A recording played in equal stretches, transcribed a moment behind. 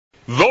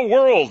The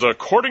World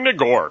According to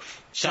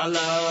Gorf. Shalom,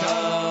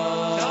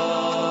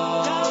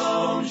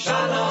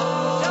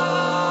 shalom.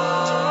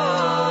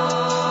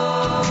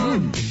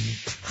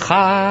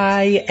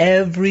 Hi,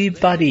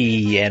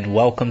 everybody, and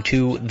welcome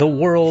to The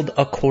World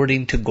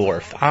According to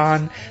Gorf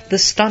on The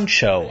Stunt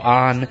Show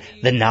on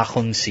the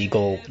Nachum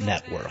Segal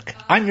Network.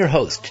 I'm your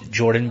host,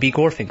 Jordan B.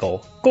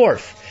 Gorfinkel,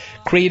 Gorf,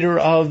 creator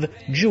of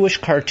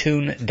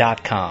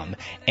JewishCartoon.com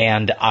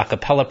and a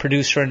cappella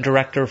producer and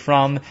director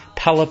from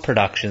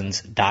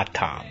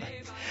PellaProductions.com.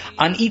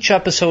 On each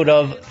episode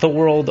of The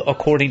World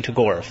According to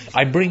Gorf,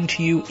 I bring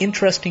to you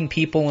interesting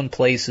people and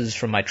places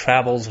from my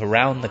travels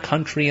around the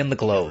country and the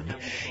globe,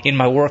 in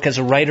my work as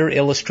a writer,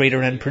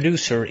 illustrator, and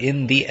producer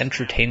in the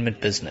entertainment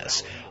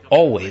business,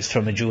 always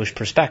from a Jewish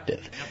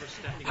perspective.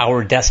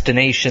 Our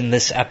destination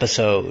this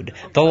episode,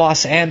 the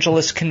Los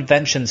Angeles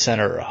Convention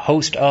Center,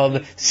 host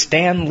of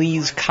Stan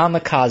Lee's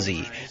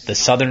Comikaze, the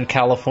Southern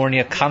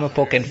California comic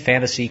book and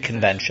fantasy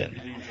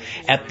convention.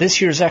 At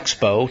this year's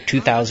Expo,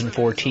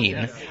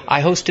 2014,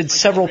 I hosted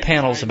several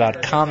panels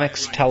about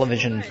comics,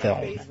 television, and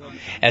film.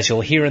 As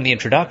you'll hear in the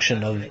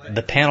introduction of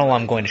the panel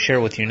I'm going to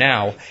share with you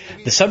now,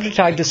 the subject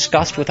I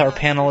discussed with our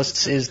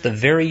panelists is the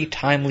very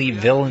timely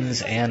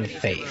villains and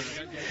faith.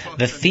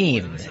 The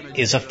theme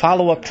is a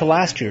follow-up to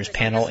last year's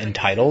panel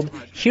entitled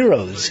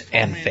Heroes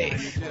and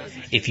Faith.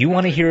 If you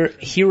want to hear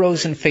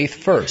Heroes and Faith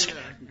first,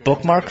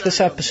 bookmark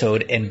this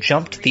episode and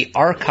jump to the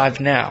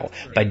archive now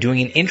by doing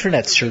an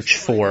internet search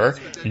for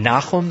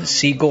Nachum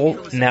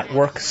Segal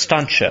Network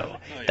Stunt Show.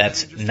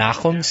 That's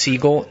Nachum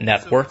Segal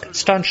Network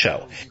Stunt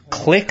Show.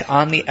 Click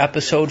on the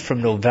episode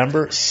from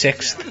November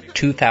 6th,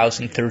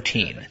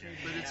 2013.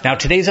 Now,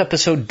 today's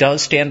episode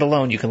does stand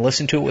alone. You can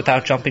listen to it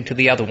without jumping to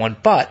the other one,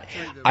 but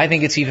I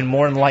think it's even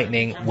more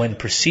enlightening when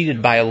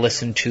preceded by a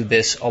listen to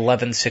this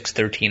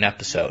 11/6/13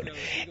 episode,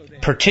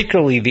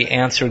 particularly the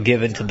answer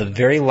given to the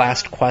very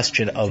last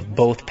question of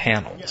both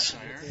panels.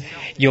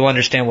 You'll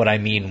understand what I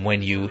mean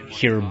when you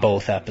hear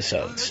both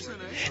episodes.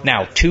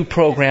 Now, 2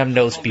 program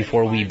notes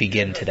before we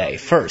begin today.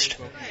 First,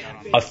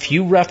 a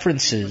few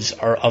references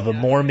are of a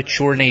more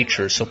mature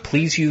nature, so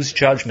please use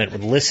judgment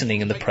when listening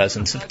in the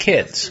presence of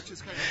kids.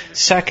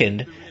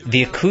 Second,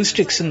 the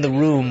acoustics in the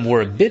room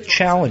were a bit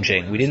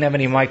challenging. We didn't have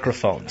any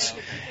microphones.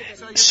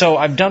 So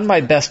I've done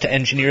my best to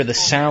engineer the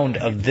sound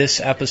of this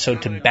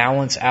episode to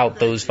balance out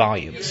those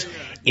volumes.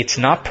 It's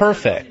not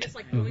perfect,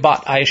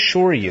 but I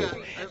assure you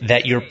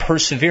that your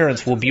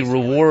perseverance will be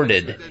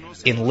rewarded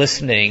in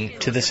listening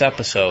to this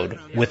episode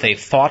with a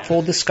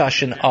thoughtful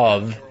discussion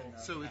of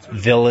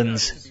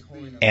villains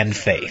and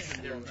faith.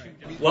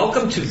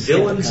 Welcome to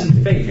Villains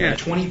and Faith,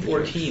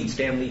 2014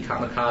 Stan Lee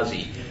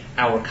Comikaze,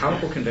 our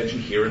comic book convention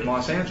here in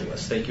Los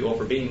Angeles. Thank you all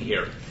for being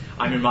here.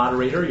 I'm your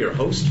moderator, your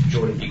host,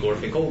 Jordan B.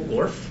 Gorfinkel,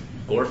 Gorf,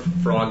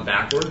 frog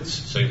backwards,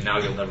 so now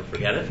you'll never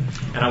forget it.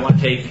 And I want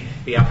to take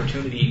the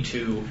opportunity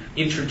to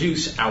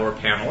introduce our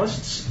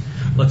panelists.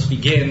 Let's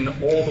begin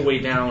all the way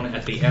down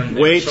at the end.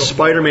 Wait,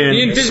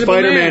 Spider-Man.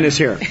 Spider-Man is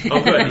here.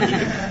 Oh, good.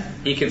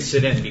 He can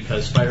sit in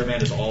because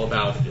Spider-Man is all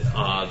about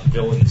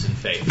villains and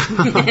faith.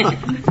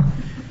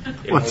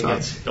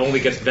 It only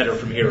gets better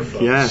from here,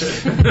 folks. Yes.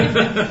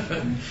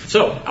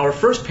 So, our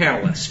first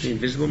panelist. The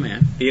Invisible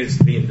Man. The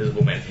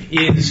Invisible Man.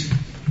 Is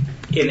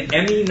an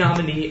Emmy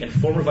nominee and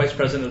former vice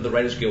president of the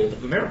Writers Guild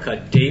of America,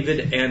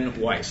 David N.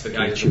 Weiss. The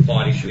guy who's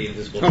applauding for the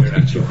Invisible Man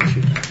next door.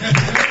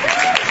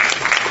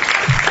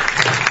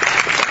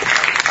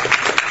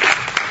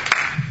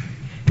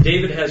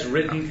 David has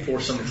written for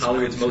some of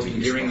Hollywood's most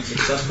endearing and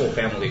successful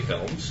family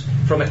films,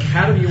 from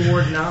Academy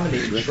Award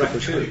nominated Shrek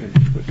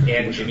 2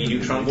 and Jimmy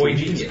Neutron Boy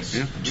Genius,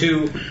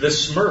 to the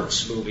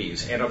Smurfs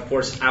movies, and of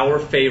course our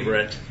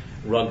favorite,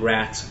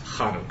 Rugrats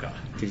Hanukkah.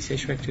 Did he say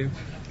Shrek 2?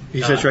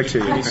 He said Shrek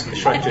 2.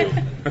 Shrek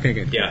 2. Okay,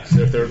 good. Yeah, is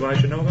there a third one I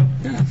should know about?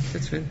 No,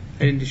 that's fine.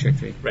 I didn't do Shrek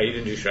 3. Right, you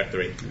didn't do Shrek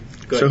 3.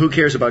 Good. So who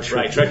cares about Shrek?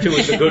 Right, Shrek 2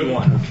 is a good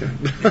one. Okay.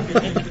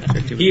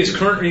 He is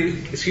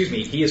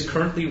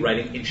currently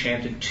writing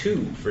Enchanted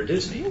 2 for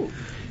Disney.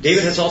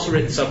 David has also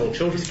written several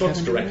children's books,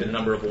 directed a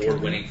number of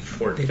award-winning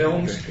short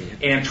films,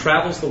 and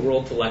travels the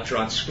world to lecture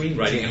on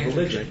screenwriting and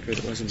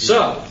religion.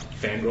 So,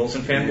 fangirls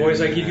and fanboys,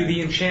 I give you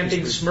the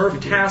enchanting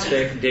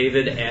Smurf-tastic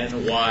David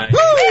N. Weiss.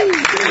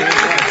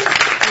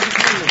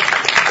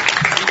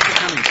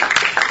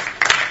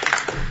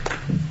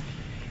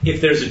 If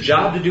there's a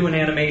job to do in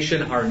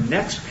animation, our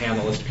next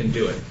panelist can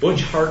do it.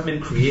 Butch Hartman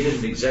created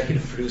and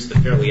executive produced The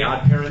Fairly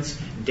Odd Parents,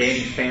 Danny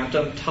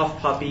Phantom, Tough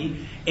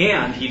Puppy,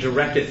 and he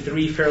directed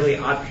 3 Fairly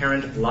Odd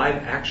Parent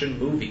live-action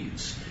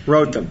movies.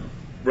 Wrote them.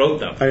 Wrote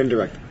them. I didn't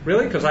direct them.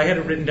 Really? Because I had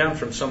it written down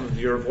from some of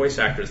your voice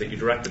actors that you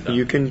directed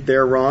them.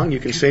 They're wrong. You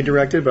can say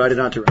directed, but I did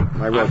not direct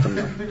them. I wrote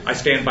them. I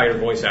stand by your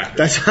voice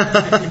actors.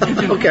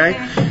 That's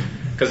okay.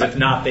 Because if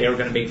not, they are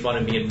going to make fun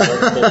of me in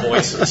multiple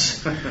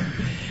voices.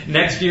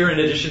 Next year, in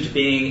addition to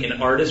being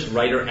an artist,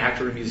 writer,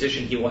 actor, and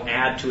musician, he will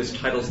add to his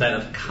titles that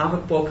of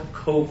comic book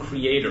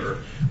co-creator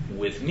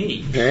with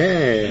me.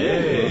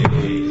 Hey.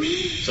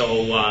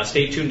 So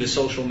stay tuned to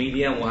social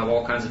media, and we'll have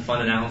all kinds of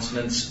fun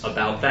announcements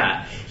about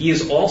that. He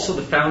is also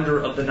the founder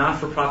of the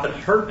not-for-profit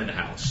Hartman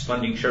House,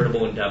 funding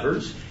charitable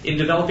endeavors in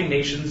developing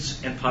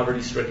nations and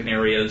poverty-stricken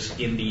areas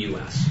in the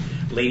U.S.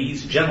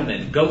 Ladies,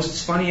 gentlemen,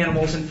 ghosts, funny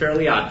animals, and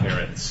fairly odd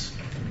parents,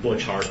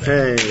 Butch Hartman.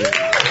 Hey.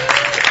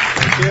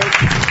 Thank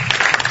you.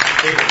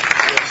 David,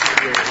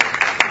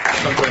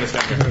 come join us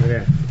down here. Over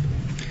there.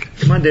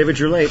 Come on, David,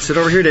 you're late. Sit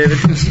over here, David.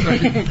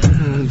 David. Get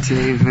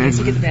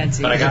the bad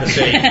seat. But I got to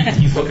say,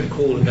 he's looking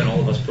cooler than all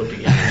of us put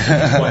together.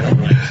 It's quite all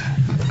right.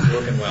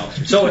 Working well.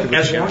 So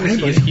as long as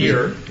he is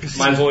here,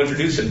 might as well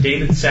introduce him.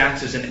 David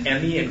Sachs is an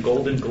Emmy and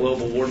Golden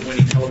Globe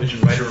award-winning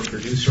television writer and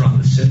producer on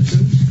The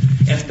Simpsons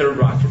and Third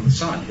Rock from the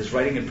Sun. His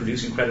writing and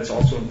producing credits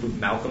also include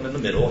Malcolm in the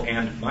Middle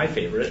and my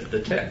favorite, The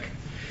Tick.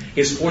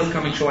 His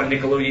forthcoming show on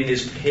Nickelodeon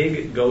is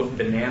Pig, Goat,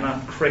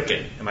 Banana,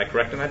 Cricket. Am I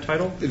correct in that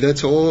title?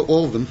 That's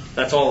all of them.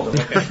 That's all of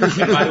them, okay.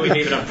 And by the way,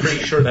 David, I'm pretty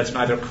sure that's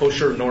neither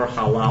kosher nor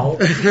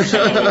halal,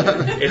 so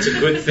it's a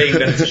good thing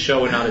that it's a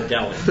show and not a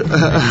deli.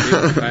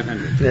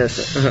 500.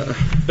 Yes.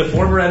 The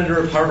former editor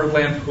of Harvard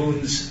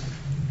Lampoon's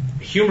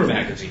humor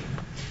magazine.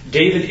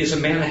 David is a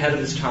man ahead of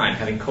his time,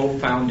 having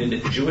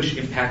co-founded Jewish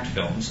Impact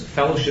Films, a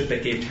fellowship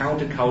that gave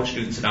talented college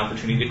students an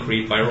opportunity to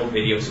create viral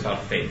videos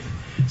about faith,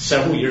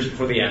 several years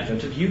before the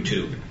advent of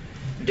YouTube.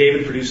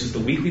 David produces the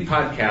weekly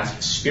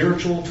podcast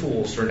Spiritual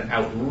Tools for an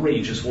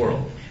Outrageous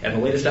World, and the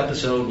latest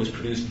episode was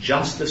produced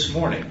just this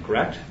morning,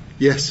 correct?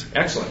 Yes.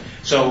 Excellent.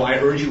 So I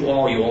urge you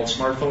all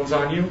smartphones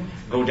on you,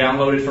 go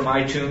download it from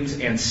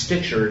iTunes and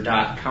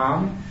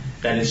Stitcher.com.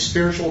 That is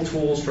Spiritual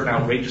Tools for an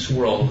Outrageous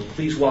World.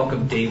 Please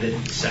welcome David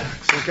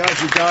Sachs. Thank God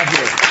you got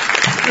here.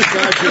 Thank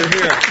God you're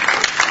here.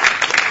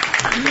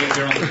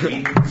 You're on the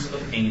wings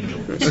of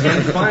angels.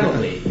 And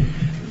finally,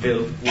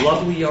 the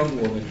lovely young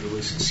woman who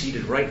is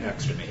seated right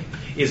next to me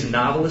is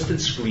novelist and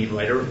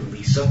screenwriter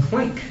Lisa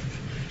Klink.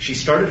 She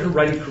started her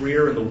writing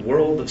career in the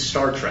world of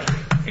Star Trek.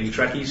 Any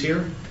Trekkies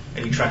here?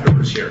 Any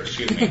Trekkers here?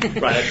 Excuse me.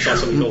 Right, I saw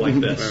something go like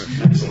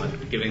this.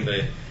 Excellent. Giving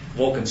the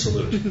Vulcan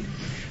salute.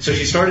 So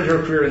she started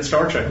her career in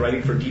Star Trek,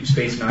 writing for Deep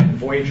Space Nine and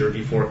Voyager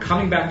before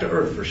coming back to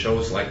Earth for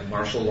shows like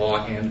Martial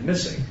Law and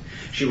Missing.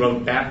 She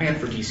wrote Batman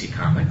for DC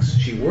Comics.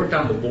 She worked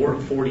on the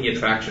Borg 40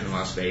 attraction in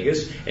Las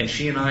Vegas, and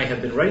she and I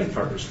have been writing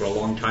partners for a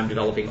long time,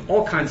 developing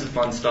all kinds of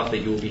fun stuff that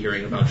you will be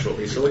hearing about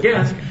shortly. So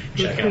again,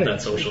 check out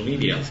that social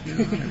media.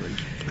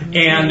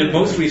 And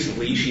most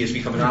recently, she has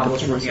become a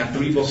novelist working on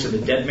 3 books in the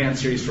Dead Man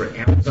series for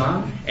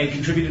Amazon and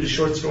contributed a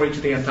short story to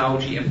the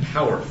anthology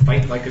Empower,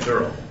 Fight Like a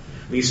Girl.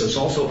 Lisa is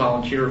also a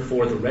volunteer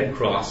for the Red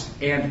Cross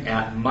and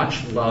at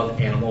Much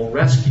Love Animal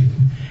Rescue.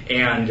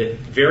 And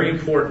very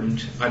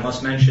important, I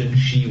must mention,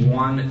 she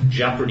won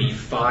Jeopardy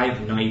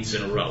 5 nights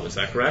in a row. Is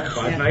that correct?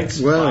 5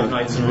 nights? Well, 5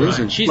 nights in a row.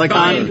 She's Like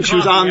she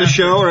was on the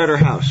show or at her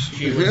house?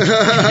 She was,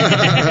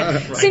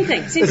 Same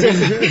thing.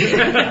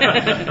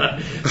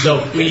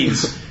 So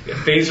please,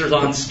 phasers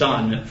on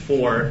stun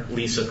for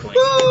Lisa Klink.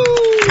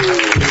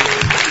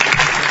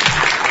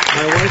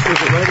 My wife was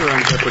a writer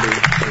on Jeopardy.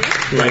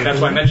 Right, that's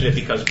why I mentioned it,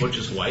 because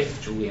Butch's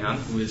wife, Julianne,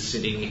 who is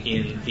sitting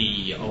in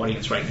the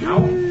audience right now,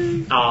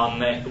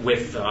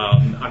 with,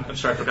 I'm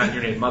sorry, I forgot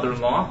your name,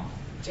 mother-in-law?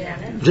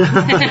 Janet.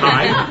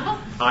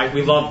 Hi.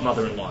 We love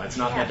mother-in-law. It's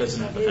not that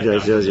doesn't have the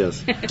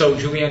Yes. So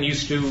Julianne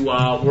used to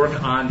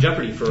work on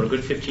Jeopardy for a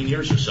good 15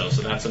 years or so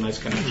that's a nice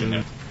connection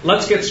there.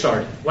 Let's get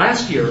started.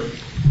 Last year,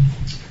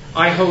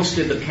 I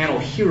hosted the panel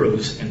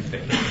Heroes and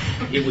Faith.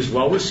 It was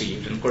well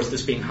received, and of course,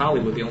 this being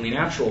Hollywood, the only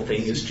natural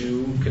thing is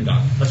to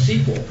conduct a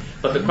sequel.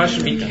 But the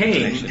question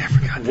became,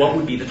 what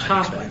would be the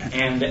topic?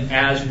 And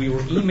as we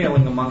were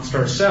emailing amongst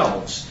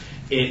ourselves,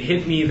 it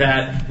hit me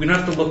that we don't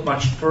have to look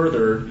much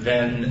further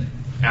than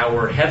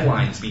our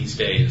headlines these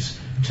days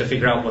to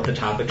figure out what the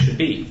topic should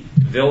be: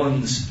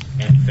 villains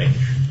and faith.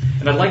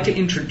 And I'd like to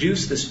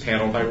introduce this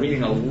panel by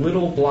reading a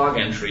little blog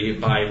entry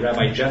by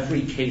Rabbi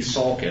Jeffrey K.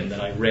 Salkin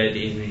that I read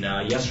in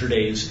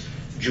yesterday's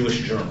Jewish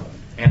Journal.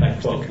 And I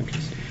quote,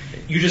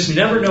 "You just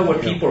never know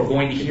what people are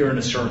going to hear in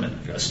a sermon,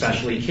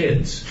 especially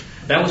kids.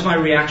 That was my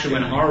reaction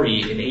when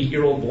Ari, an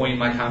 8-year-old boy in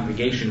my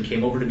congregation,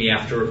 came over to me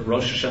after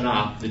Rosh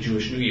Hashanah, the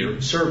Jewish New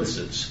Year,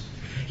 services.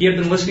 He had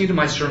been listening to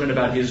my sermon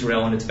about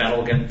Israel and its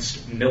battle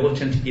against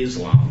militant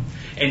Islam,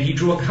 and he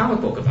drew a comic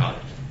book about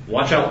it.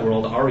 Watch out,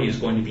 world, Ari is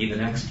going to be the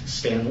next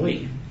Stan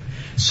Lee.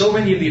 So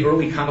many of the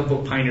early comic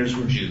book pioneers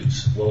were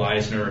Jews. Will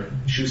Eisner,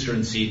 Schuster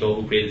and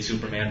Siegel, who created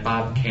Superman,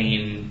 Bob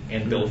Kane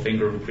and Bill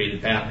Finger, who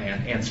created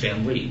Batman, and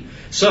Stan Lee.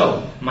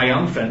 So, my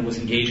young friend was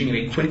engaging in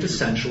a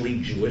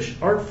quintessentially Jewish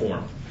art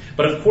form.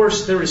 But of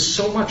course, there is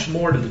so much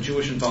more to the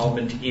Jewish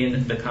involvement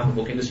in the comic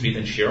book industry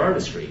than sheer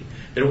artistry.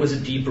 There was a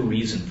deeper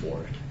reason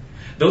for it.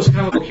 Those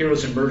comic book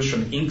heroes emerged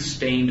from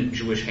ink-stained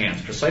Jewish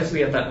hands,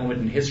 precisely at that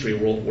moment in history,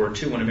 World War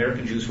II, when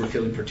American Jews were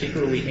feeling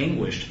particularly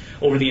anguished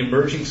over the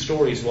emerging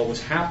stories of what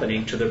was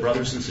happening to their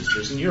brothers and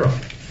sisters in Europe.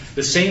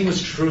 The same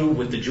was true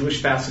with the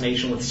Jewish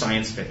fascination with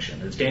science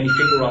fiction. As Danny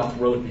Fingeroth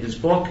wrote in his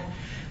book,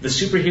 the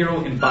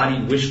superhero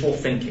embodied wishful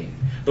thinking.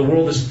 The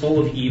world is full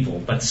of evil,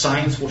 but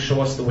science will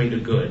show us the way to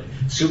good.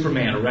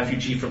 Superman, a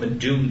refugee from a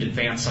doomed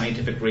advanced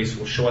scientific race,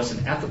 will show us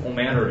an ethical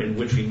manner in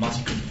which we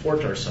must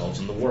comport ourselves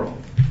in the world.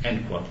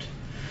 End quote.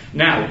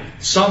 Now,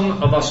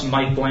 some of us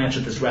might blanch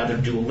at this rather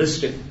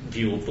dualistic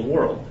view of the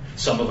world.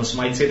 Some of us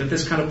might say that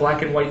this kind of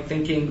black and white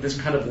thinking, this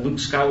kind of Luke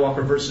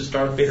Skywalker versus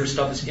Darth Vader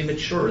stuff is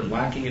immature and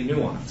lacking in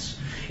nuance.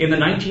 In the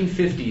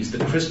 1950s,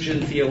 the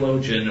Christian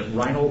theologian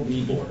Reinhold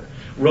Niebuhr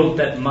wrote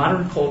that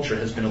modern culture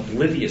has been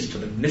oblivious to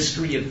the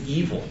mystery of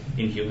evil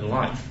in human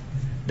life.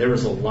 There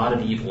is a lot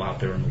of evil out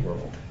there in the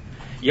world.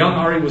 Young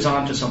Ari was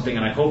on to something,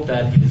 and I hope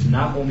that it is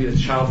not only the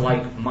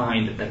childlike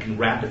mind that can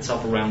wrap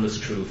itself around this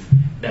truth,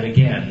 that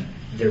again,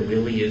 there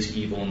really is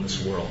evil in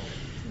this world.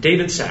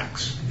 David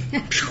Sachs.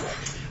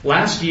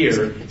 Last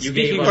year, you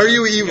gave us... Are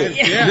you evil?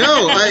 Yeah.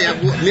 No,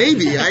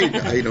 maybe.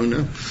 I don't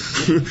know.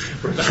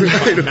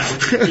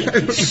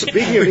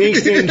 Speaking of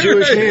inked in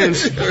Jewish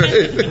hands.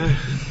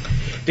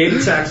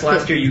 David Sachs,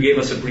 last year you gave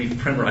us a brief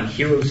primer on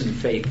heroes in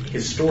faith,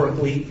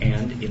 historically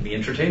and in the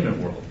entertainment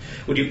world.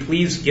 Would you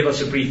please give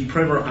us a brief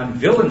primer on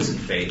villains in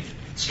faith,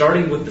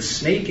 starting with the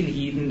snake in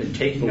Eden and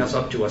taking us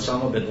up to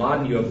Osama bin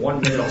Laden? You have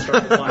 1 minute. I'll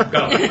start the clock.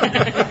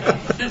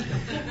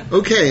 Go.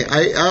 Okay,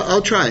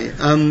 I'll try.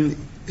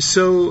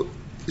 So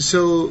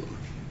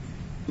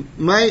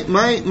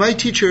my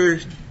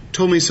teacher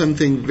told me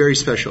something very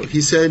special.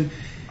 He said,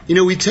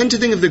 we tend to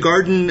think of the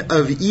Garden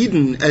of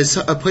Eden as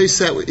a place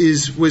that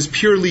was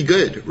purely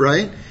good,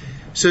 right?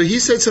 So he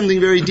said something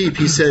very deep.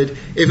 He said,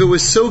 if it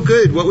was so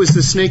good, what was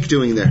the snake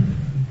doing there?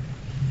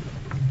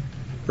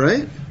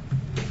 Right?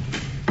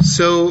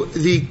 So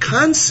the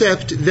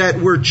concept that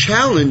we're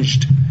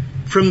challenged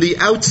from the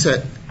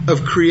outset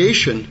of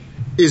creation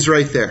is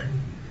right there.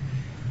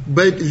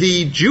 But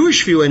the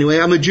Jewish view, anyway,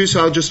 I'm a Jew,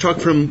 so I'll just talk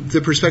from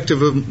the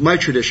perspective of my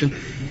tradition.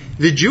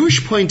 The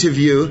Jewish point of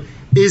view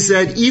is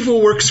that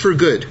evil works for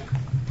good,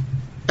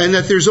 and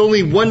that there's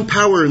only one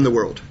power in the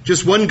world,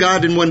 just one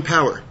God and one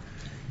power.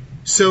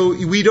 So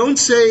we don't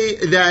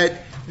say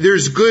that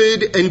there's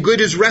good, and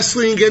good is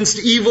wrestling against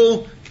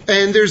evil,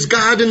 and there's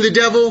God and the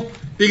devil,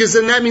 because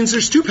then that means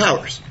there's two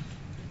powers.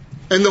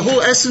 And the whole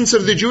essence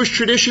of the Jewish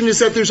tradition is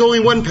that there's only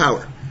one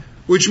power,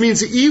 which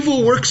means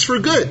evil works for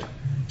good.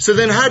 So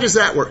then how does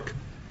that work?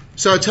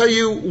 So I'll tell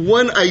you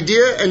one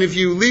idea, and if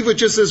you leave with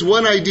just this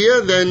one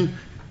idea, then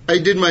I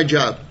did my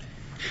job.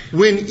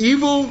 When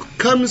evil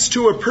comes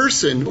to a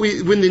person,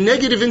 when the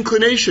negative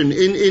inclination,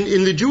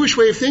 in the Jewish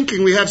way of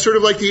thinking, we have sort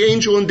of like the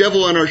angel and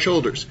devil on our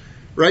shoulders,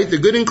 right? The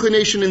good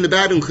inclination and the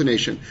bad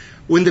inclination.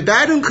 When the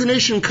bad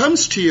inclination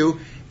comes to you,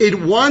 it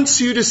wants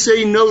you to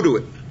say no to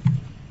it.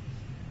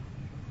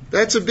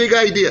 That's a big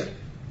idea.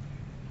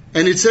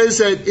 And it says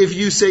that if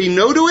you say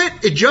no to it,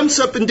 it jumps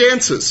up and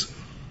dances.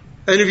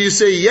 And if you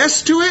say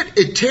yes to it,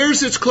 it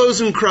tears its clothes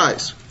and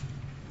cries.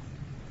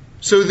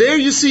 So there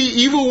you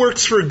see evil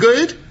works for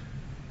good.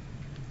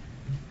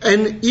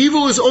 And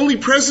evil is only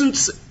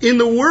present in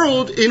the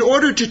world in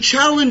order to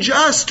challenge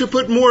us to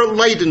put more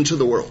light into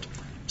the world.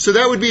 So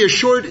that would be a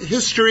short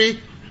history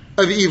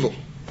of evil.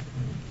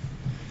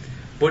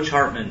 Butch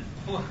Hartman,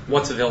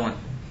 what's a villain?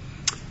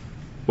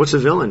 What's a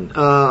villain?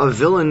 A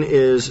villain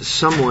is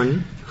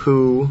someone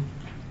who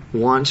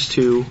wants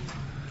to,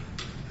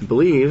 I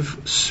believe,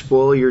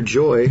 spoil your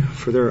joy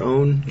for their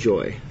own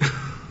joy.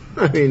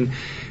 I mean,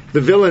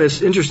 the villain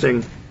is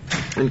interesting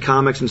in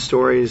comics and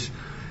stories.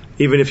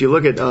 Even if you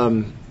look at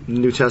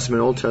New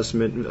Testament, Old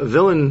Testament, a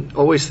villain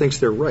always thinks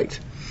they're right.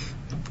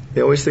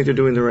 They always think they're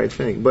doing the right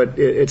thing. But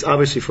it's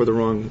obviously for the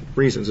wrong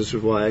reasons. This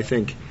is why I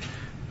think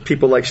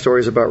people like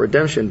stories about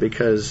redemption,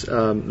 because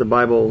the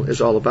Bible is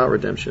all about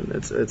redemption.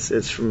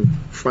 It's from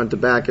front to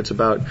back. It's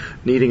about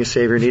needing a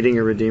Savior, needing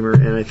a Redeemer.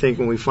 And I think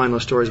when we find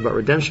those stories about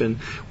redemption,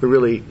 we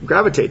really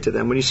gravitate to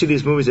them. When you see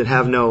these movies that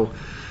have no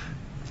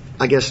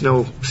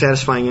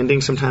satisfying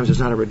ending, sometimes it's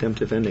not a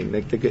redemptive ending.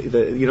 Like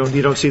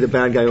you don't see the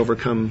bad guy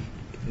overcome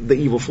the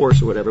evil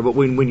force or whatever. But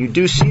when you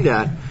do see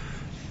that,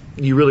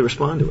 you really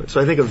respond to it.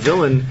 So I think a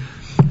villain,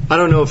 I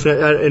don't know if,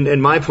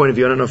 in my point of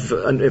view, I don't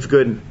know if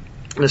good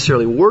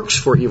necessarily works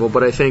for evil,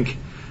 but I think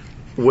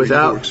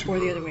without... Or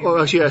the other way.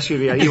 Oh, excuse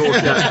me. Yeah, evil.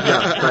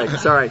 Yeah, right.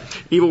 Sorry.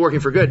 Evil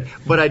working for good.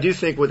 But I do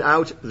think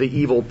without the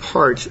evil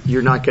part,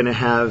 you're not going to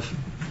have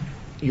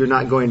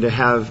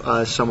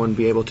someone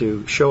be able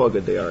to show how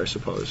good they are, I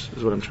suppose,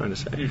 is what I'm trying to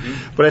say.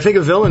 Mm-hmm. But I think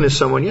a villain is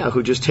someone,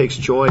 who just takes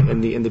joy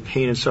in the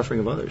pain and suffering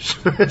of others.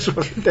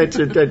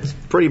 That's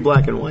pretty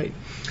black and white.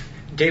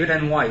 David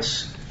N.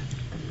 Weiss,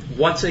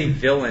 what's a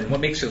villain? What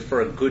makes it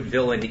for a good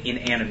villain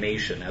in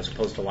animation as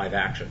opposed to live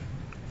action?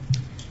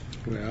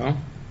 Well,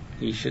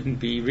 he shouldn't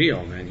be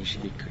real, man. He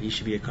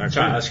should be a cartoon.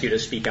 Sorry, I'll ask you to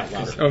speak out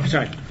louder. Oh,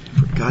 sorry.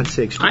 For God's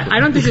sakes.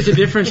 I don't think there's a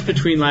difference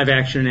between live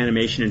action and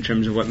animation in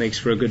terms of what makes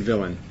for a good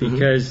villain.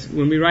 Because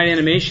when we write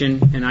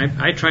animation, and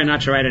I try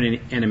not to write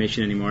any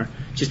animation anymore,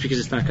 just because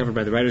it's not covered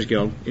by the Writers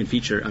Guild on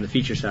the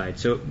feature side.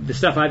 So the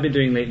stuff I've been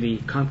doing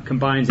lately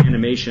combines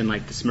animation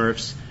like the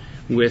Smurfs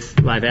with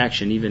live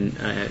action, even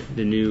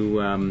the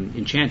new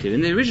Enchanted.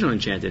 And the original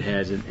Enchanted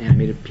has an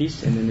animated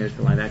piece, and then there's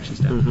the live action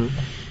stuff.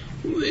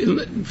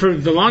 Mm-hmm. For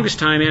the longest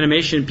time,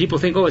 animation, people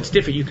think, oh, it's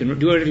different. You can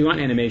do whatever you want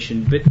in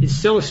animation. But it's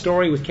still a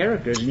story with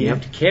characters, and you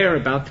have to care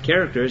about the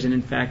characters. And,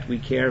 in fact, we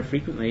care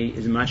frequently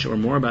as much or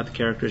more about the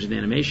characters in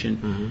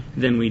animation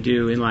than we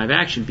do in live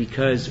action,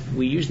 because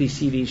we usually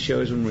see these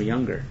shows when we're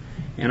younger.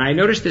 And I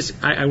noticed this.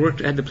 I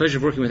had the pleasure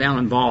of working with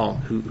Alan Ball,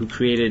 who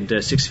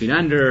created 6 Feet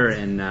Under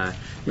and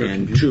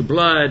True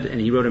Blood, and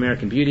he wrote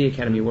American Beauty,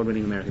 Academy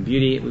Award-winning American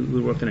Beauty.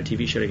 We worked on a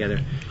TV show together,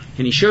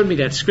 and he showed me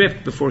that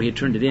script before he had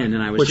turned it in,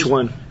 and I was Which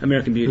one?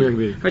 American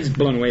Beauty. I was just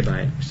blown away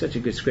by it. It was such a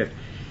good script.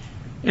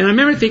 And I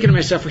remember thinking to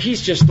myself, well,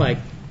 he's just like,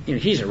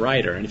 he's a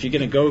writer, and if you're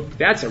going to go,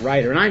 that's a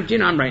writer. And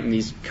I'm writing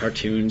these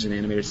cartoons and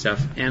animated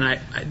stuff. And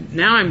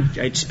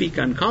I speak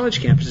on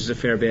college campuses a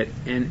fair bit,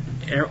 and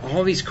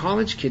all these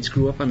college kids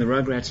grew up on the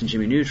Rugrats and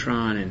Jimmy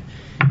Neutron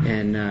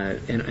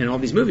and all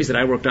these movies that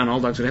I worked on,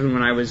 All Dogs With Heaven,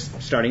 when I was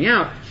starting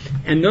out.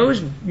 And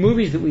those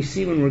movies that we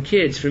see when we're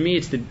kids, for me,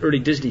 it's the early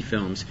Disney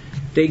films.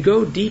 They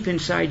go deep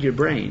inside your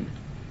brain.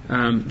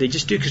 They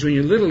just do, because when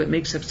you're little, it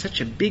makes up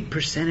such a big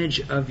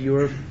percentage of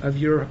your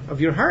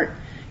heart.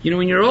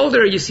 When you're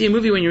older, you see a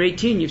movie. When you're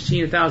 18, you've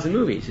seen 1,000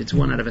 movies. It's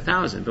 1 out of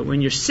 1,000. But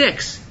when you're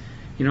 6,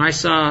 I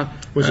saw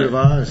Wizard of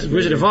Oz.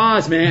 Wizard of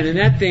Oz, man, and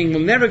that thing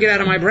will never get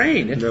out of my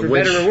brain. It's for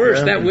better or worse.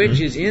 Yeah. That witch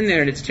is in there,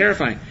 and it's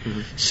terrifying.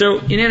 So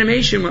in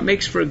animation, what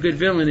makes for a good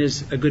villain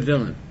is a good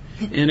villain.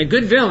 And a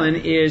good villain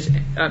is,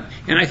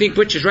 and I think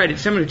Butch is right,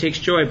 it's someone who takes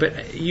joy,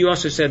 but you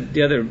also said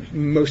the other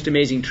most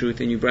amazing truth,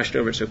 and you brushed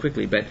over it so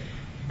quickly, but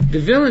the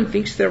villain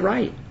thinks they're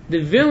right.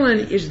 The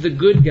villain is the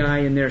good guy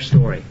in their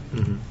story.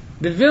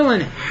 The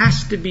villain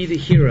has to be the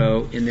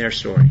hero in their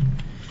story.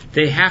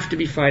 They have to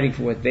be fighting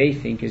for what they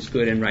think is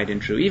good and right and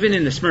true. Even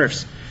in the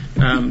Smurfs,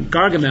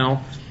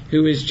 Gargamel,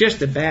 who is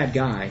just a bad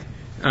guy,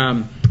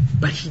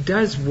 but he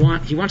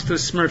wants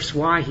those Smurfs.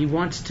 Why? He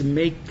wants to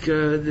make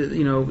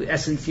the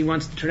essence. He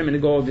wants to turn them into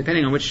gold,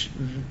 depending on which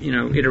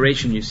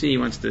iteration you see. He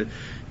wants to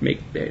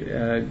make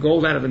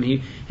gold out of them.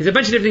 There's a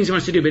bunch of different things he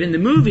wants to do. But in the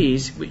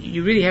movies,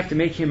 you really have to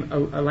make him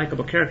a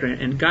likable character.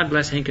 And God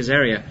bless Hank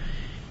Azaria.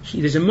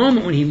 There's a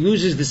moment when he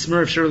loses the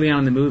Smurfs early on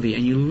in the movie,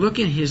 and you look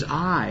in his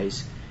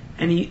eyes,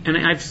 and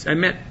I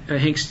met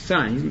Hank's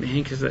son.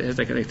 Hank has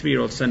like a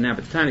 3-year-old son now, but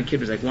at the time the kid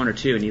was like 1 or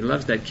 2, and he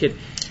loves that kid.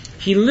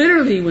 He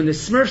literally, when the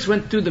Smurfs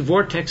went through the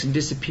vortex and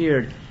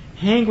disappeared,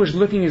 Hank was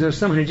looking as though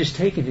someone had just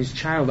taken his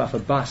child off a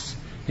bus,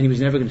 and he was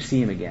never going to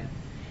see him again.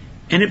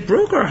 And it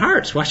broke our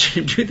hearts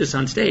watching him do this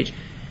on stage.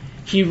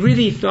 He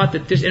really thought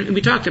that this, and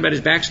we talked about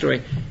his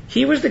backstory.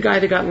 He was the guy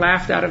that got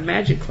laughed out of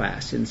magic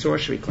class and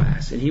sorcery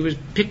class, and he was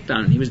picked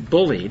on, and he was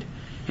bullied,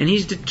 and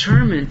he's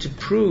determined to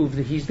prove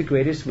that he's the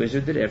greatest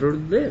wizard that ever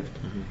lived.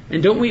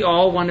 And don't we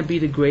all want to be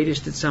the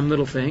greatest at some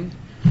little thing?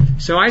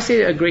 So I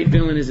say a great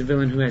villain is a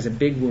villain who has a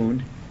big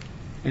wound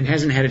and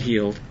hasn't had it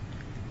healed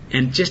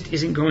and just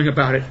isn't going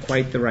about it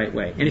quite the right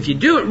way. And if you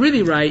do it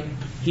really right,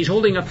 he's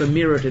holding up a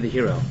mirror to the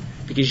hero.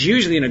 Because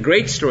usually in a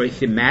great story,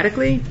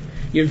 thematically,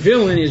 your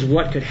villain is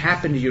what could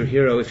happen to your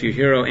hero if your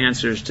hero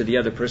answers to the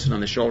other person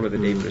on the shoulder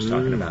that David was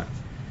talking about.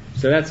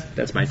 So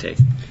that's my take.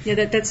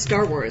 Yeah, that's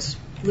Star Wars.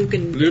 Luke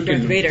and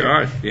Darth Vader.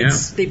 Darth, yeah.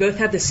 They both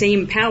have the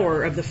same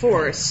power of the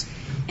Force,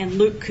 and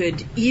Luke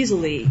could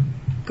easily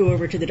go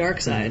over to the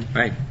dark side.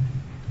 Right.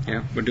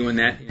 Yeah, we're doing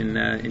that in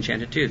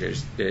Enchanted too.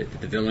 There's the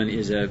villain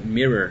is a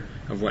mirror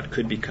of what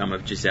could become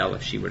of Giselle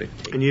if she were to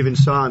take. And you even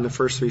saw in the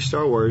first 3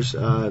 Star Wars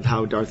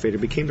how Darth Vader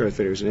became Darth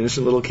Vader. He was an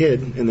innocent little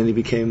kid, and then he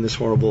became this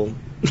horrible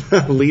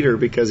leader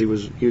because he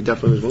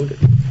definitely was wounded.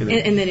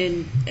 And then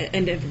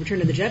in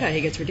Return of the Jedi,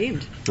 he gets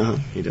redeemed.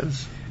 He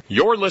does.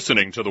 You're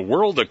listening to The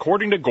World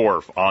According to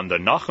Gorf on the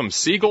Nachum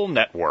Siegel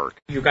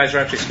Network. You guys are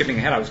actually skipping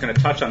ahead. I was going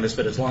to touch on this,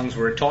 but as long as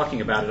we're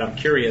talking about it, I'm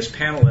curious,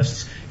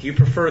 panelists, do you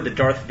prefer the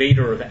Darth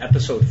Vader of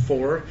Episode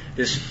 4,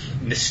 this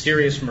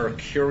mysterious,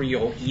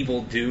 mercurial,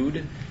 evil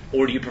dude,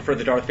 or do you prefer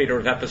the Darth Vader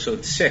of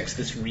Episode 6,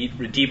 this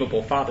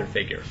redeemable father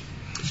figure?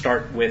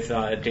 Start with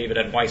David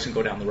and Weiss and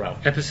go down the row.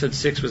 Episode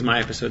 6 was my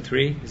episode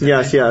 3?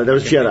 Yes, yeah, that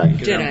was Jedi.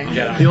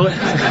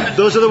 Jedi.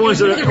 Those are the ones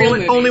that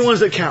are only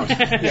ones that count.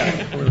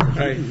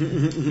 Right.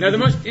 Now, the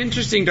most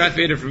interesting Darth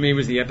Vader for me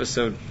was the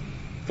episode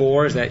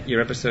 4. Is that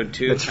your episode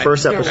 2? That's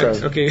first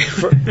episode. Okay.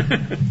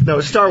 No,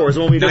 it's Star Wars.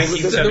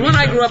 The one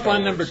I grew up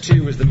on, number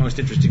 2, was the most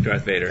interesting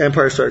Darth Vader.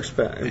 Empire Strikes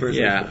Back. I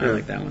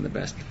like that one the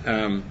best.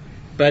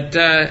 But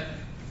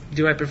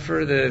do I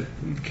prefer the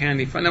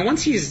candy fun? Now,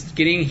 once he's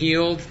getting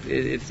healed,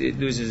 it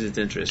loses its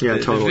interest. Yeah,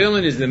 totally. The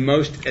villain is the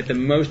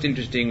most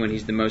interesting when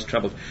he's the most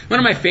troubled. One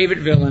of my favorite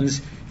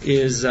villains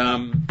is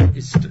one,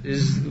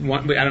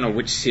 I don't know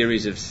which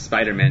series of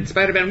Spider-Man.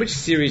 Spider-Man, which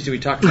series do we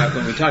talk about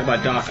when we talk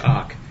about Doc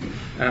Ock?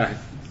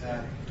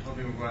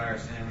 Tobey Maguire,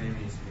 Sam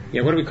Raimi's.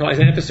 Yeah, what do we call it? Is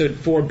that episode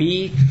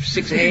 4B,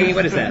 6A?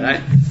 What is that?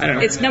 I don't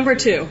know. It's number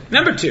 2.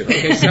 Number 2.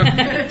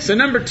 Okay, so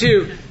number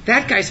 2,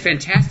 that guy's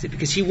fantastic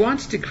because he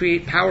wants to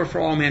create power for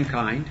all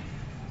mankind.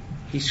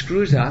 He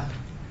screws up.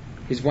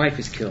 His wife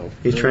is killed.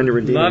 He's trying to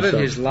redeem himself. himself.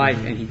 Love of his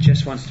life, and he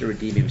just wants to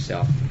redeem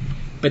himself.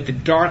 But the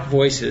dark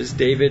voices,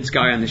 David's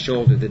guy on the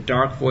shoulder, the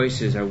dark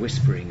voices are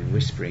whispering and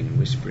whispering and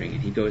whispering, and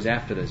he goes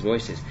after those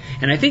voices.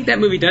 And I think that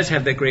movie does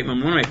have that great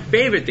moment. One of my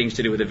favorite things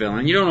to do with a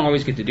villain, you don't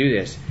always get to do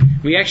this.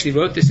 We actually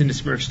wrote this into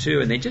Smurfs 2,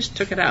 and they just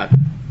took it out.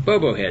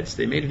 Bobo heads.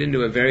 They made it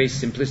into a very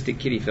simplistic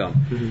kiddie film.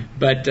 Mm-hmm.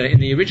 But in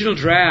the original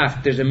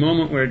draft, there's a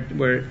moment where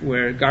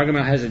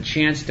Gargamel has a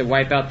chance to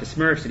wipe out the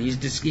Smurfs, and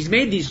he's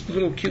made these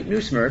little cute new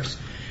Smurfs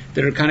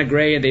that are kind of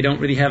gray and they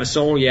don't really have a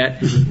soul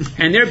yet,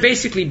 and they're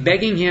basically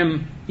begging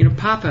him,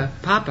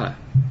 Papa,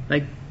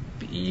 like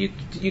you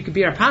could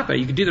be our Papa,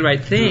 you could do the right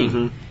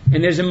thing,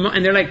 and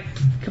and they're like,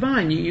 come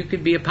on, you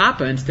could be a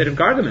Papa instead of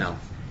Gargamel,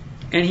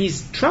 and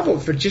he's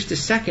troubled for just a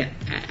second,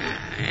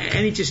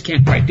 and he just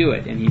can't quite do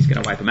it, and he's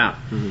going to wipe him out,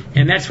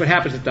 and that's what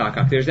happens with Doc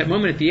Ock. There's that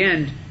moment at the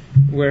end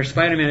where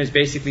Spider-Man is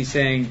basically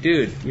saying,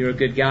 dude, you're a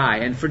good guy.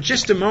 And for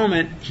just a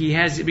moment, he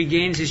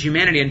regains his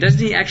humanity. And doesn't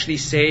he actually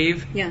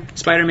save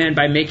Spider-Man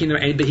by making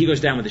but he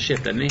goes down with the ship,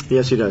 doesn't he?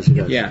 Yes, he does.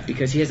 Yeah,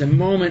 because he has a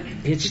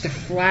moment, it's just a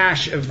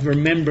flash of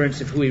remembrance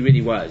of who he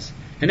really was.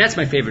 And that's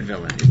my favorite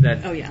villain, is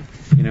that,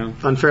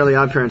 On Fairly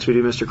Odd Parents, we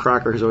do Mr.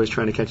 Crocker, who's always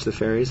trying to catch the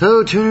fairies.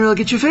 Oh, Turner, I'll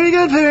get you fairy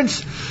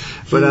godparents!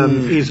 But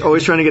he's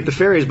always trying to get the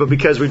fairies, but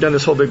because we've done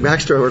this whole big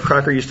backstory where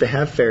Crocker used to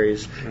have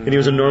fairies, and he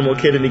was a normal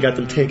kid and he got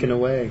them taken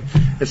away.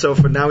 And so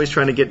for now he's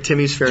trying to get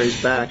Timmy's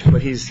fairies back,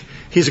 but he's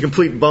a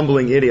complete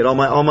bumbling idiot.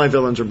 All my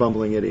villains are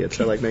bumbling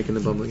idiots. I like making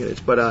them bumbling idiots.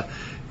 But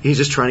he's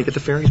just trying to get the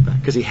fairies back,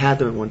 because he had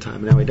them at one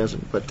time, and now he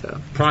doesn't. But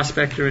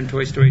Prospector in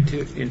Toy Story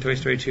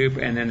 2,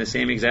 and then the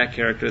same exact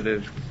character,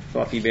 the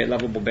fluffy bear,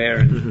 lovable bear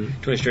in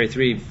Toy Story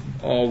 3,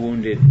 all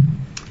wounded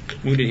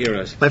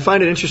heroes. I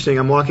find it interesting.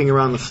 I'm walking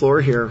around the floor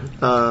here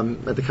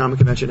at the comic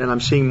convention, and I'm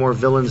seeing more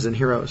villains than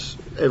heroes.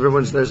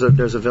 There's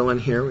a villain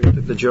here. We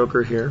have the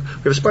Joker here.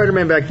 We have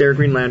Spider-Man back there,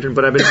 Green Lantern.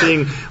 But I've been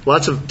seeing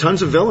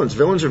tons of villains.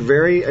 Villains are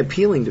very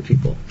appealing to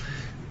people.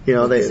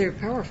 Because they're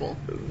powerful.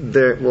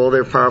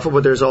 They're powerful,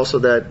 but there's also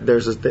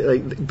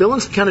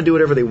villains kind of do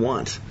whatever they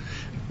want.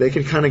 They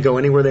can kind of go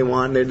anywhere they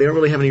want. They don't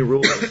really have any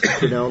rules.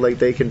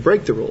 They can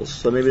break the rules.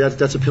 So maybe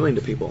that's appealing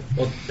to people.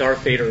 Well,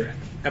 Darth Vader,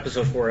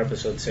 Episode 4,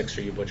 Episode 6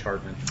 for you, Butch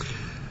Hartman.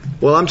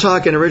 Well, I'm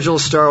talking original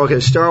Star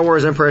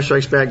Wars, Empire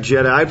Strikes Back,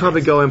 Jedi. I'd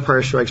probably go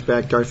Empire Strikes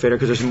Back, Darth Vader,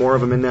 because there's more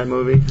of them in that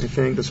movie. I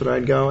think that's what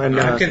I'd go. And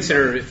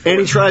and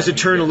he tries to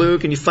turn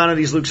Luke, and you find out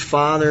he's Luke's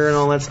father and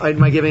all that.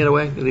 Am I giving it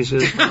away?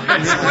 Spoiler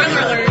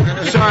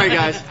alert. Sorry,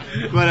 guys,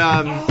 but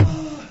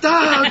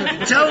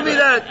tell me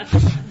that.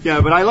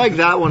 Yeah, but I like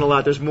that one a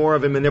lot. There's more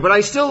of him in there. But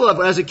I still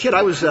love. As a kid,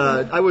 I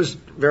was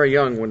very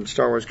young when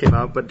Star Wars came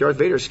out. But Darth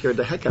Vader scared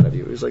the heck out of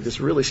you. He was like this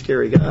really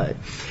scary guy.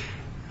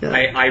 Yeah.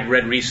 I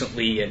read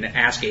recently an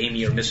Ask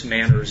Amy or Miss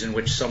Manners in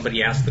which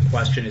somebody asked the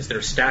question, is there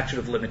a statute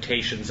of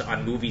limitations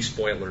on movie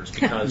spoilers?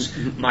 Because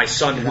my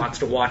son wants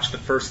to watch the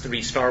first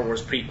 3 Star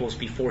Wars prequels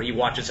before he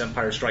watches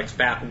Empire Strikes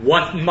Back.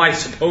 What am I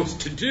supposed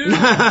to do?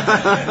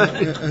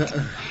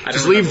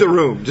 Just leave the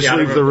room. Just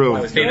leave the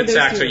room. David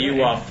Sachs, are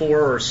you a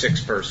 4 or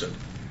 6 person?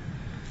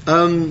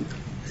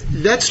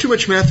 That's too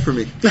much math for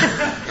me.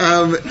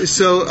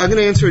 So I'm going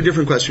to answer a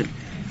different question.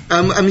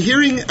 I'm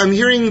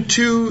hearing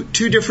two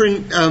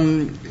different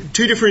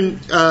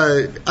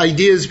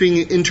ideas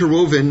being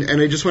interwoven, and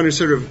I just want to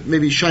sort of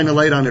maybe shine a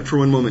light on it for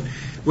one moment,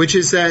 which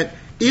is that,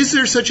 is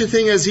there such a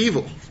thing as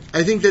evil?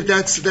 I think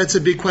that's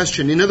a big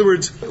question. In other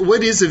words,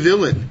 what is a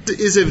villain?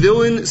 Is a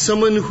villain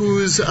someone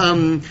who's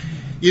one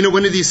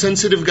of these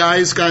sensitive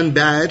guys gone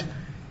bad,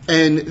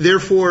 and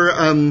therefore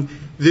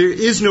there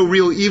is no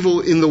real evil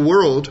in the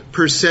world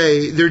per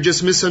se. They're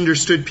just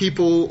misunderstood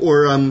people,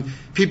 or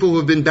people who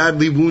have been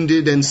badly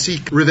wounded and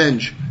seek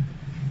revenge.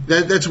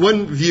 That's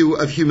one view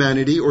of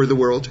humanity or the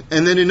world.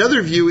 And then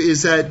another view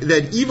is that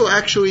evil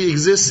actually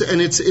exists,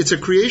 and it's a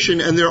creation,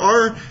 and there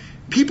are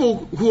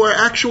people who are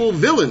actual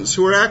villains,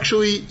 who are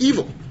actually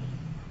evil,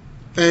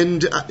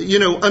 and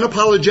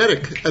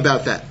unapologetic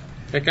about that.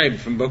 That guy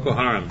from Boko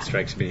Haram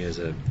strikes me as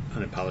an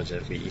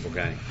unapologetically evil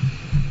guy.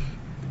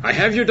 I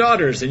have your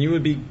daughters, and you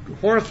would be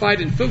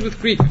horrified and filled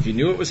with grief if you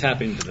knew what was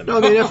happening to them. No,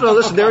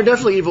 listen, there are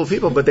definitely evil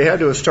people, but they had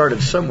to have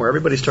started somewhere.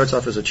 Everybody starts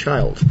off as a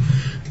child.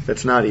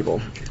 That's not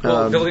evil.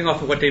 Well, building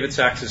off of what David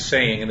Sachs is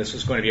saying, and this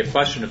is going to be a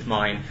question of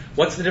mine,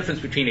 what's the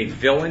difference between a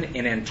villain,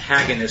 an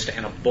antagonist,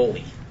 and a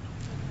bully?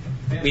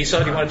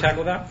 Lisa, do you want to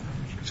tackle that?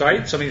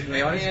 Sorry, somebody from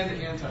the audience?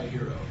 And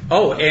anti-hero.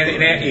 Oh,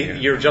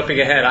 and you're jumping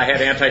ahead. I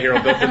had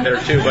anti-hero built in there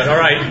too, but all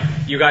right.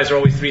 You guys are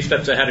always 3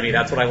 steps ahead of me.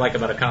 That's what I like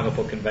about a comic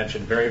book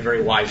convention. Very,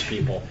 very wise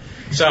people.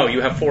 So you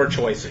have 4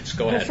 choices.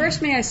 Go ahead. Well,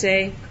 first may I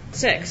say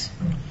 6.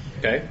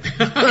 Okay.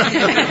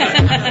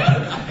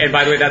 And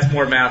by the way, that's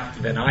more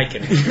math than I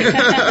can do.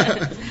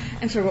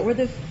 I'm sorry, what were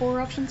the 4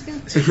 options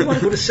again? So you want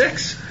to go to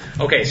 6?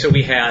 Okay, so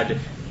we had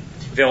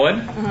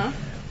villain,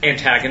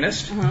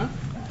 antagonist,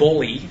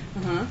 bully,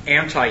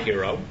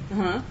 anti-hero,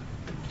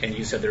 and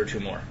you said there were 2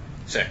 more.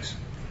 6.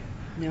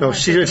 No,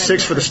 she did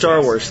 6 for the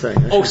Star Wars thing.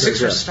 Oh,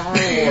 6 for Star Wars.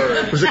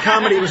 It was a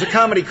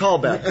comedy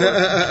callback.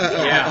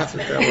 Yeah. That's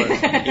what that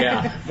was.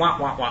 Yeah. Wah,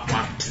 wah, wah,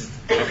 wah.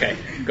 Okay,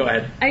 go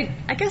ahead.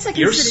 I guess I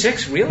can. You're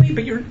 6, really?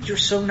 But you're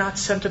so not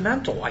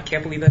sentimental. I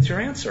can't believe that's your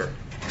answer.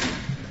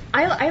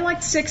 I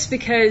liked 6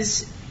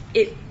 because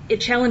it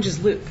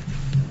challenges Luke.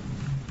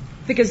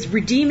 Because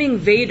redeeming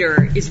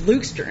Vader is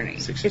Luke's journey.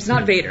 It's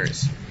not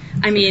Vader's.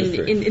 I mean,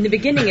 in the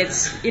beginning, it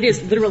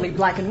is literally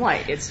black and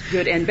white. It's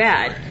good and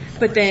bad.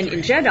 But then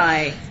in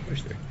Jedi,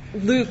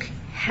 Luke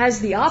has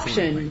the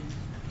option: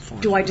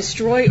 do I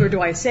destroy or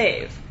do I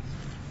save?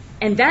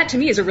 And that, to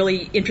me, is a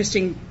really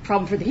interesting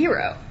problem for the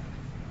hero.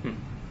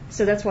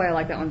 So that's why I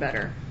like that one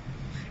better.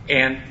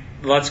 And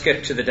let's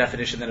get to the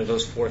definition then of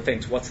those 4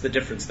 things. What's the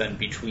difference then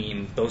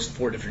between those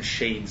 4 different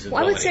shades of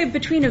Well, I would say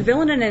between a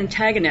villain and an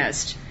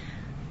antagonist,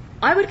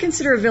 I would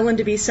consider a villain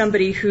to be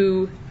somebody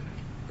who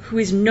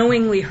is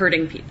knowingly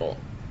hurting people.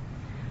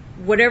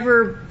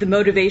 Whatever the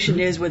motivation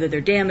is, whether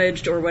they're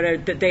damaged or whether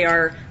that they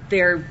are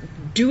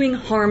doing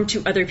harm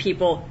to other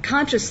people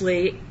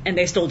consciously, and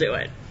they still do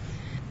it.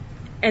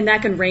 And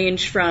that can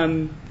range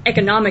from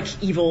economic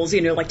evils,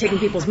 like taking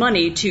people's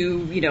money,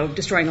 to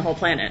destroying a whole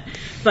planet.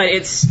 But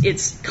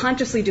it's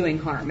consciously doing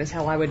harm is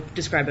how I would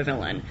describe a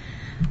villain.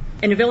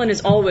 And a villain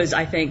is always,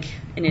 I think,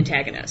 an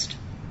antagonist.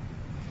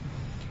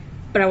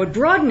 But I would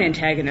broaden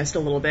antagonist a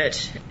little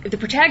bit. If the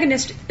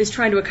protagonist is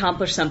trying to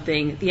accomplish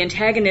something, the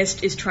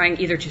antagonist is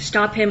trying either to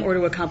stop him or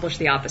to accomplish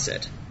the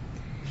opposite.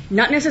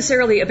 Not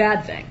necessarily a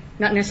bad thing,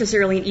 not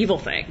necessarily an evil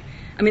thing.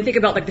 I mean, think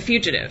about like The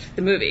Fugitive,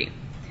 the movie.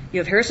 You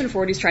have Harrison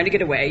Ford who's trying to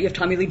get away. You have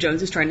Tommy Lee Jones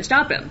who's trying to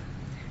stop him.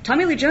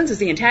 Tommy Lee Jones is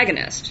the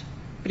antagonist,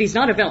 but he's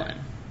not a villain.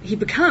 He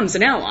becomes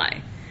an ally,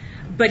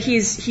 but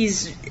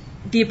he's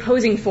the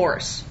opposing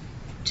force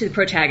to the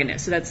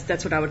protagonist. So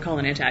that's what I would call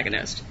an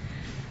antagonist.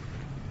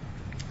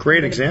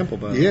 Great example,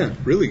 by the way. Yeah,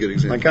 really good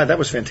example. My God, that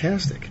was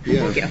fantastic.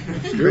 Yeah. Thank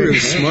you. You're really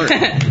smart.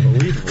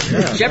 Unbelievable.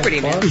 Yeah.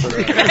 Jeopardy, man. Good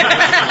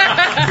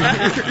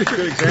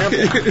example.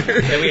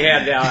 Then we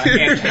had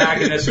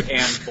antagonist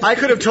and... I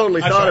could have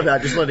totally thought of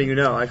that, just letting you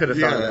know. I could have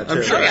thought of that, too.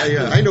 I'm sure.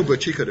 Yeah, I know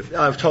Butch, he could have.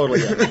 I've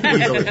totally,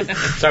 yeah.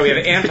 So we have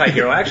an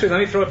anti-hero. Actually, let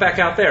me throw it back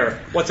out there.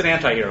 What's an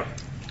anti-hero?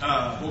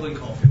 Holden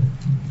Caulfield.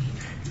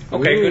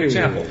 Okay, good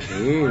example.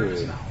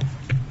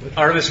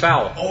 Artemis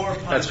Fowl. Or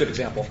Punisher. That's a good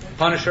example.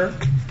 Punisher?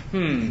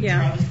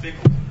 Yeah. Travis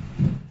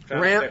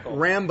Bickle.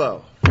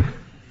 Rambo.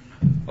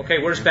 Okay,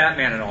 where's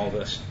Batman in all of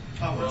this?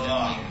 Oh, well,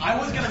 I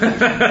was going to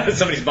mention...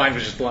 Somebody's mind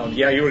was just blown.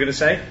 Yeah, you were going to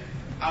say?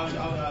 I was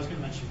going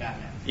to mention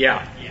Batman.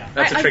 Yeah.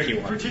 That's a tricky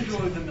one.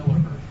 Particularly the Miller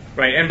Curve.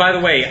 Right, and by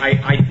the way,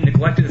 I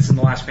neglected this in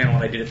the last panel,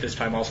 and I did it this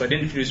time also. I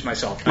didn't introduce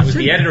myself. I was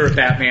the editor of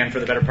Batman for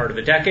the better part of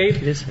a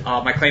decade.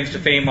 My claims to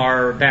fame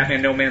are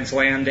Batman No Man's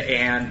Land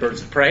and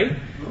Birds of Prey.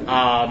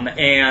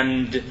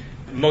 And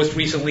most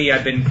recently,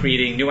 I've been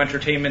creating new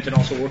entertainment and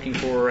also working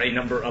for a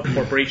number of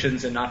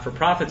corporations and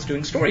not-for-profits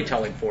doing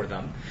storytelling for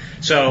them.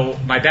 So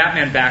my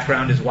Batman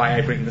background is why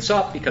I bring this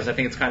up, because I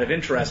think it's kind of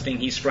interesting.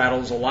 He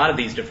straddles a lot of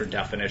these different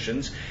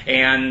definitions,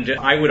 and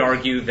I would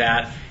argue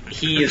that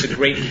he is a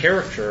great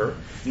character,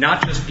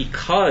 not just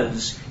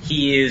because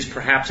he is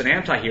perhaps an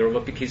anti-hero,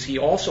 but because he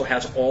also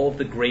has all of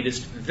the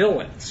greatest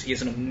villains. He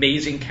has an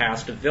amazing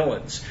cast of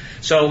villains.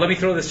 So let me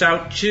throw this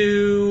out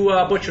to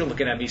Butch. You're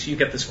looking at me, so you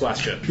get this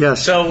question.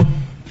 Yes. So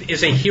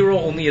is a hero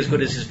only as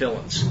good as his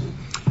villains?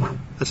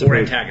 Or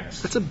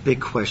antagonists? That's a big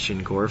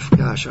question, Gorf.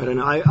 Gosh, I don't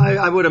know.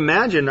 I would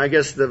imagine, I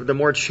guess, the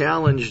more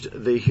challenged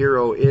the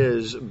hero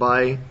is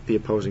by the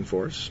opposing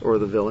force or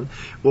the villain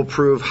will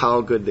prove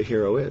how good the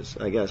hero is.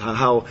 I guess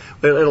how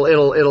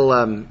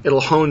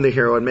it'll hone the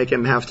hero and make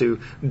him have to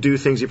do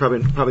things he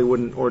probably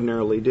wouldn't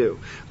ordinarily do.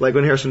 Like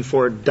when Harrison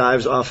Ford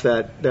dives off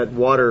that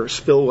water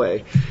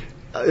spillway.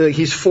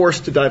 He's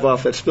forced to dive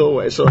off that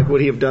spillway. So,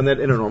 would he have done that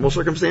in a normal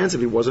circumstance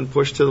if he wasn't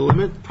pushed to the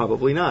limit?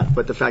 Probably not.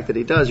 But the fact that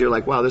he does, you're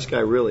like, wow, this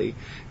guy really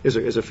is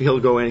a he'll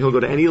go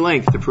to any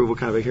length to prove what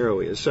kind of a hero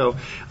he is. So,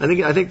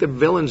 I think the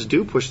villains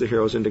do push the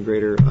heroes into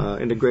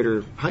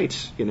greater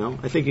heights.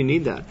 I think you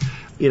need that.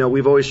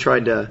 We've always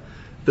tried to.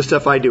 The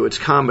stuff I do, it's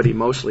comedy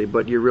mostly,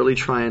 but you're really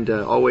trying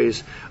to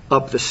always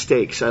up the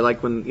stakes. I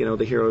like when,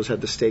 the heroes had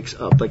the stakes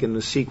up. Like in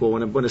the sequel,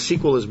 when a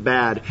sequel is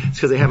bad, it's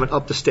because they haven't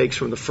upped the stakes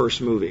from the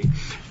first movie.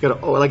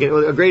 Like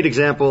a great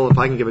example, if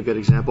I can give a good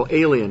example,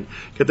 Alien.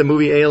 Get the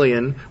movie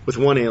Alien with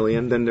one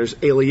alien, then there's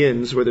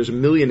Aliens, where there's a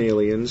million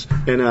aliens.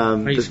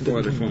 And you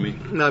spoiled it for me.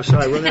 No, I'm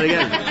sorry, run that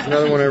again.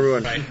 Another one,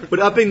 everyone. Right. But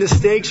upping the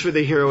stakes for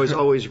the hero is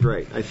always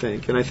great, I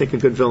think. And I think a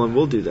good villain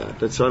will do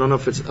that. So I don't know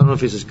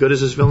if he's as good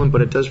as his villain,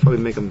 but it does probably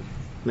make him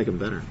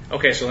better.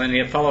 Okay, so then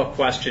a follow-up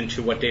question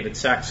to what David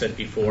Sachs said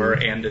before,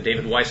 and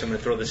David Weiss, I'm going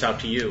to throw this out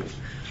to you.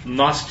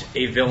 Must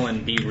a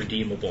villain be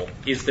redeemable?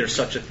 Is there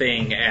such a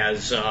thing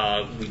as,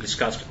 we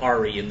discussed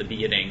Ari in the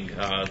beginning,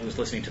 who was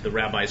listening to the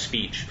rabbi's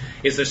speech.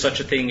 Is there such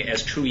a thing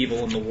as true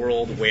evil in the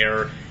world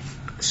where,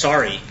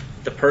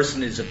 the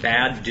person is a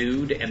bad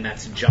dude and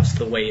that's just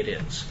the way it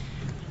is?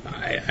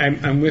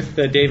 I'm with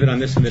David on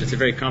this one, that it's a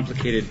very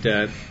complicated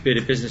bit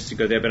of business to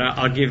go there, but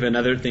I'll give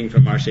another thing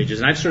from our sages.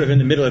 And I'm sort of in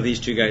the middle of these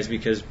two guys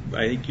because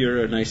I think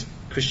you're a nice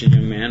Christian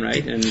young man,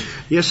 right? And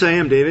Yes, I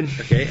am, David.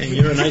 okay, and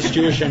you're a nice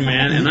Jewish young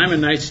man, and I'm a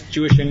nice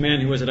Jewish young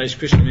man who was a nice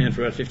Christian man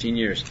for about 15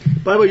 years.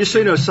 By the way, just so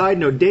you know, side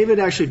note, David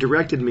actually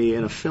directed me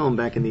in a film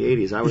back in the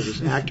 80s. I was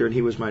his actor, and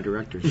he was my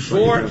director.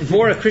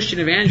 For a Christian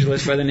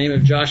evangelist by the name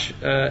of Josh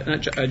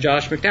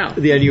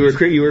McDowell. Yeah, you were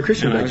a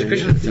Christian And I back was a then.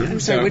 Christian at the Yeah. time. I'm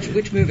sorry,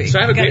 which movie? So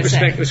I have a Gotta great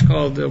respect. say. It was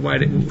called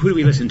Who Do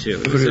We Listen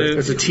To?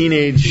 It's a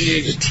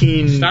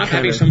teen. Stop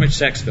having so much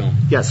sex film.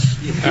 Yes.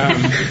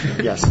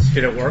 Yes.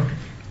 Did it work?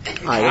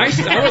 I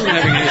wasn't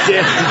having any sex.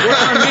 It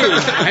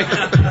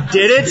worked for me.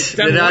 Did it? It's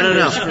done I don't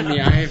wonders know. for me.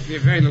 I have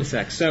very little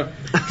sex. So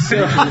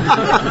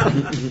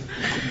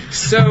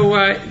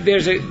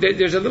there's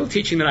a little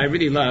teaching that I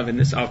really love, and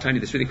I'll tell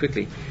you this really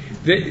quickly.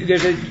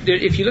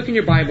 If you look in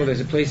your Bible, there's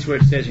a place where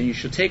it says, "And you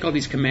shall take all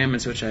these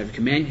commandments which I have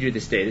commanded you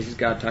this day." This is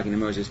God talking to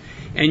Moses.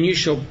 "And you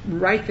shall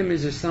write them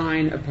as a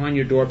sign upon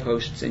your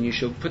doorposts, and you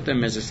shall put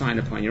them as a sign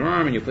upon your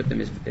arm, and you'll put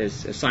them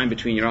as a sign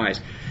between your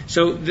eyes."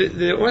 So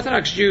the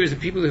Orthodox Jews, the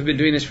people who have been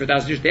doing this for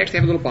 1,000 years, they actually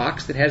have a little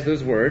box that has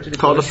those words.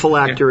 Called a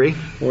phylactery.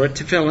 Or a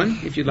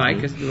tefillin, if you like,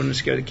 because you want to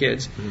scare the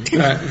kids.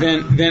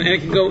 Then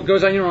it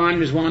goes on your arm.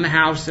 There's one on the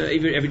house,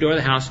 every door of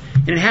the house.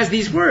 And it has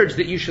these words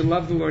that you shall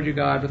love the Lord your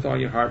God with all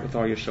your heart, with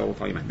all your soul,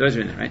 with all your mind. Those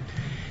are in there, right?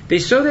 They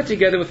sew that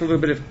together with a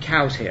little bit of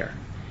cow's hair.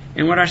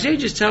 And what our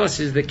sages tell us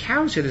is the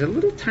cow's hair,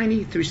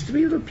 there's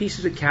three little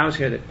pieces of cow's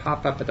hair that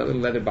pop up at that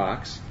little leather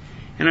box.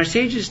 And our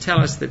sages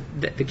tell us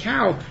that the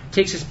cow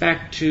takes us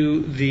back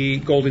to the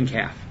golden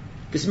calf.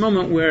 This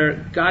moment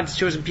where God's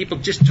chosen people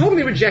just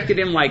totally rejected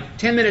him like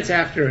 10 minutes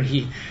after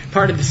he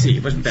parted the sea.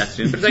 It wasn't that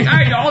soon. But it's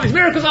like, all these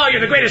miracles, you're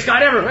the greatest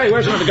God ever. Hey,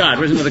 where's another God?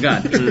 Where's another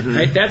God?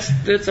 Right?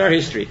 That's our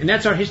history. And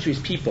that's our history as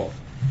people.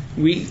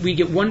 We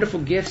get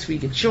wonderful gifts, we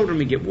get children,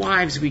 we get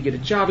wives, we get a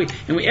job,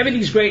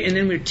 everything's great, and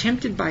then we're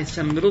tempted by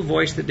some little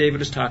voice that David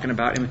was talking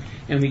about,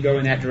 and we go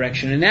in that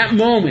direction. In that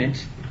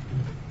moment,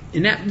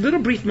 in that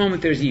little brief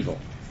moment, there's evil.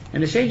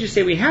 And the sages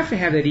say we have to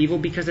have that evil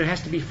because there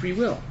has to be free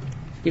will.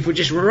 If we're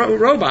just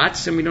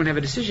robots and we don't have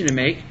a decision to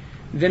make,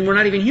 then we're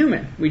not even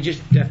human. We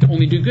just have to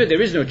only do good.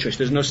 There is no choice.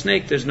 There's no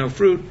snake. There's no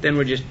fruit. Then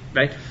we're just,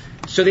 right?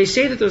 So they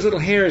say that those little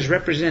hairs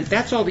represent,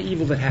 that's all the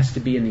evil that has to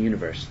be in the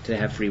universe to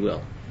have free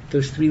will.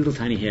 Those three little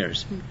tiny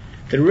hairs.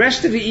 The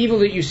rest of the evil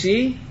that you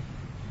see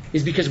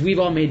is because we've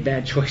all made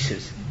bad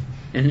choices.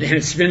 And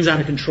it spins out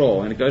of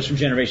control, and it goes from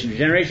generation to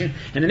generation.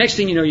 And the next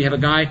thing you know, you have a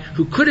guy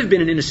who could have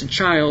been an innocent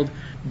child,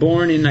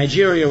 born in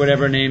Nigeria or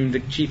whatever, named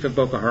the chief of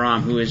Boko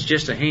Haram, who is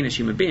just a heinous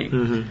human being.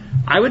 Mm-hmm.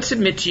 I would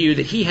submit to you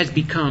that he has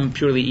become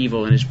purely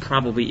evil and is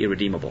probably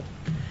irredeemable.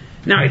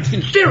 Now,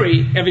 in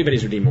theory,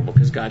 everybody's redeemable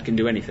because God can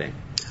do anything.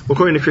 Well,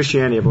 according to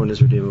Christianity, everyone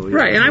is redeemable. Yeah.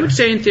 Right, and I would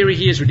say in theory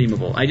he is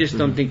redeemable. I just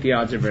don't think the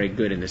odds are very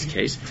good in this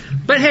case.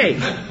 But hey,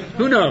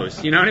 who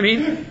knows? You know what I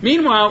mean?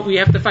 Meanwhile, we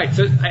have to fight.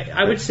 So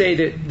I would say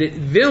that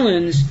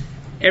villains,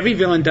 every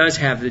villain does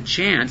have the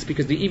chance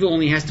because the evil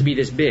only has to be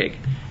this big.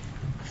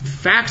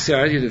 Facts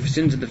are the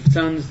sins of the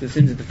sons, the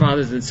sins of the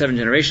fathers, the 7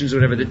 generations, or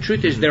whatever. The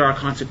truth is there are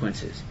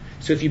consequences.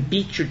 So if you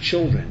beat your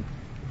children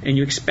and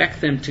you expect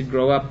them to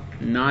grow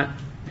up not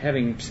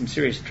having some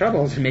serious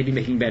troubles and maybe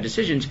making bad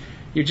decisions,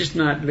 you're just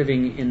not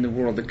living in the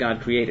world that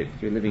God created.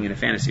 You're living in a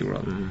fantasy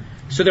world. Mm-hmm.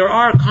 So there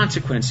are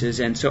consequences,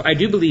 and so I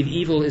do believe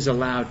evil is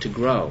allowed to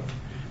grow.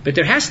 But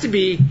there has to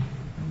be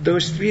there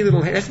has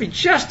to be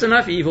just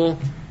enough evil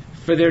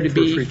for there to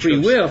be free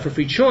will, for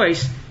free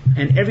choice.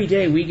 And every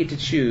day we get to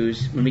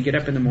choose, when we get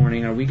up in the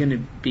morning, are we going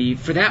to be,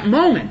 for that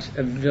moment,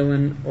 a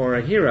villain or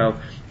a hero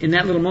in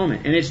that little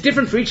moment? And it's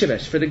different for each of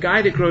us. For the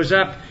guy that grows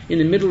up in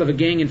the middle of a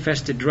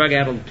gang-infested,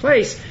 drug-addled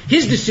place,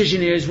 his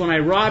decision is, when I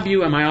rob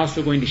you, am I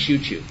also going to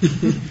shoot you?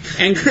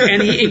 and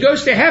he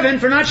goes to heaven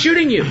for not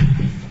shooting you.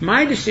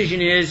 My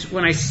decision is,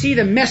 when I see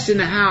the mess in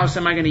the house,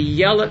 am I going to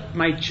yell at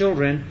my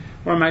children,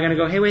 or am I going to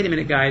go, hey, wait a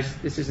minute, guys,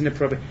 this isn't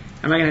appropriate?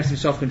 Am I going to have some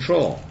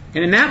self-control?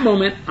 And in that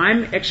moment,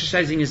 I'm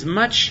exercising as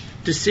much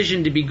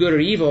decision to be good or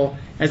evil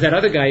as that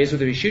other guy is,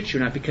 whether he shoots you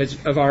or not, because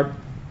of the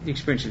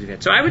experiences we've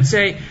had. So I would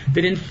say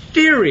that in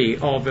theory,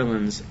 all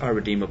villains are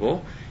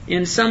redeemable.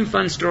 In some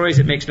fun stories,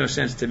 it makes no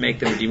sense to make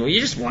them redeemable. You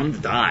just want them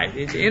to die.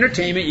 It's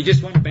entertainment. You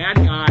just want a bad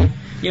guy.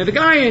 You know, the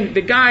guy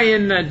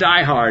in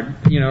Die Hard.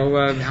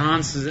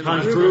 Hans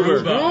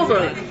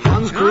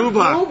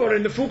Gruber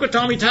in the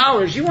Fukutami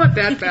Towers. You want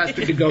that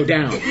bastard to go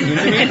down. You know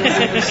what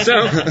I mean?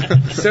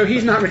 So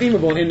he's not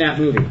redeemable in that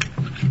movie.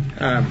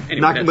 But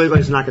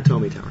it's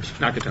Nakatomi Towers.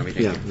 Nakatomi.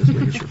 Yeah,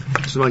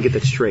 just want to get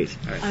that straight.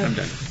 All right, I'm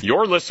done.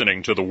 You're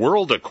listening to The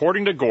World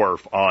According to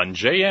Gorf on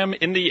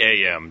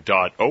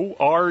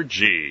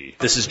jmintheam.org.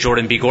 This is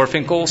Jordan B.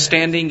 Gorfinkel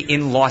standing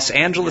in Los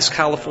Angeles,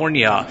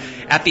 California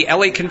at the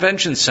LA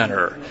Convention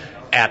Center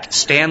at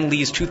Stan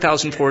Lee's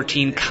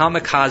 2014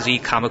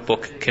 Comikaze comic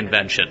book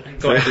convention.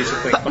 Go ahead, Lisa,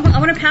 quick. I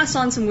want to pass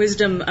on some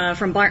wisdom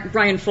from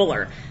Brian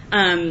Fuller,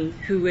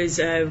 who is...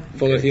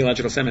 Fuller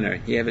Theological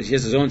Seminary. He has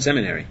his own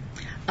seminary.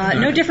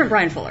 No, different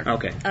Brian Fuller.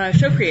 Okay.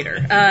 Show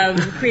creator.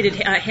 Created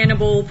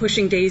Hannibal,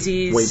 Pushing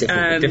Daisies.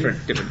 Way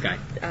different. Different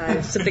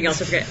guy. Something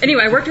else, I forget.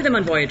 Anyway, I worked with him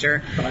on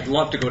Voyager. But I'd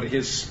love to go to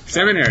his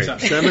Seminary.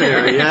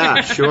 Seminary,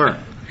 yeah, sure.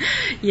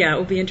 Yeah, it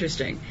will be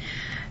interesting.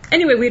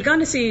 Anyway, we had gone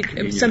to see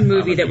some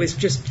movie that was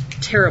just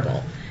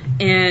terrible.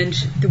 And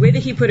the way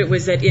that he put it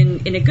was that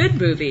in a good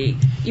movie,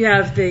 you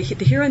have the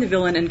hero and the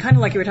villain, and kind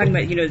of like you were talking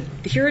about,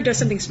 the hero does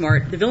something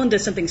smart, the villain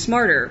does something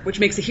smarter, which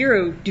makes the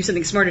hero do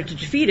something smarter to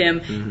defeat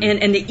him,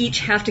 and they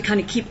each have to kind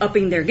of keep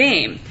upping their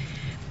game.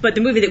 But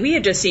the movie that we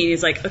had just seen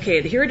is like, okay,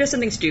 the hero does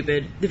something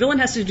stupid, the villain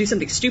has to do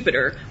something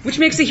stupider, which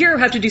makes the hero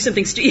have to do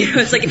something stupid.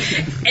 It's like,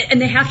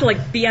 and they have to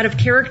like be out of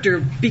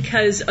character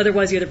because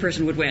otherwise the other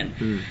person would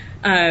win.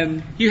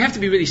 You have to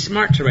be really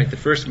smart to write the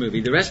first movie.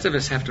 The rest of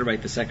us have to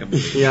write the second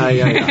movie. Yeah.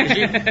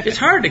 It's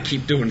hard to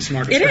keep doing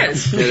smarter It stuff.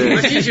 is.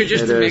 It's much easier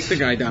just It to is. make the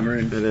guy dumber.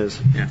 It is.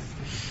 Yeah.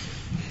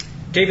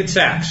 David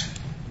Sachs,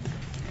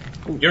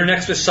 your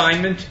next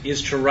assignment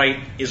is to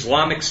write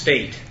Islamic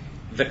State,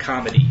 the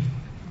comedy.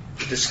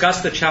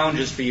 Discuss the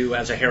challenges for you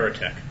as a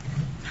heretic.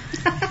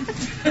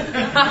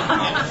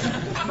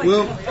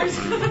 Well,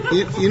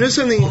 you know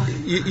something?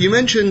 You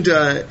mentioned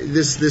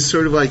this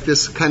sort of like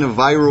this kind of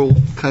viral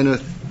kind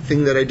of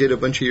thing that I did a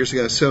bunch of years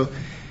ago. So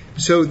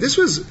this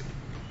was,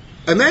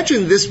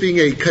 imagine this being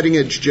a cutting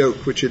edge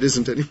joke, which it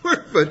isn't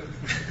anymore, but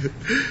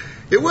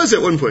it was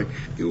at one point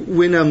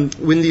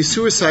when these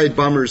suicide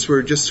bombers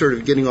were just sort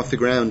of getting off the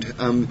ground.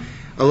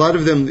 A lot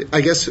of them, I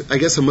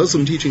guess a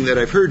Muslim teaching that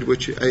I've heard,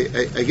 which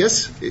I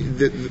guess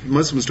the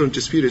Muslims don't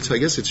dispute it, so I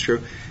guess it's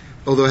true,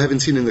 although I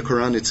haven't seen in the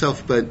Quran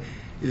itself, but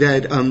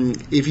that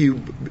if you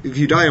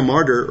die a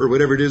martyr or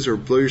whatever it is, or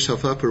blow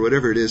yourself up or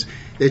whatever it is,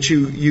 that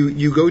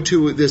you go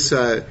to this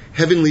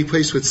heavenly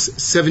place with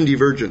 70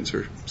 virgins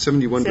or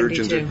 71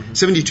 virgins or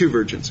 72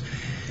 virgins.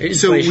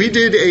 So we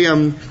did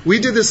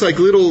this like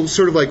little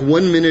sort of like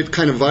 1 minute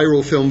kind of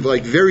viral film,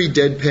 like very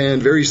deadpan,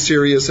 very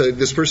serious.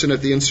 This person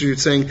at the institute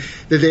saying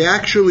that they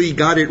actually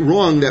got it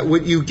wrong. That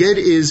what you get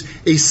is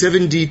a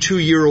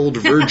 72-year-old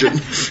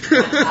virgin.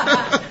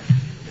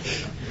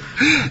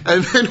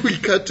 And then we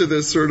cut to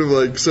this sort of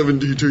like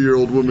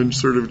 72-year-old woman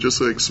sort of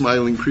just like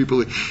smiling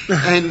creepily.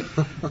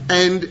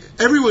 And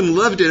everyone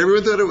loved it.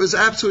 Everyone thought it was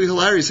absolutely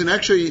hilarious. And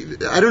actually,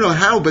 I don't know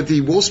how, but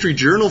the Wall Street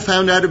Journal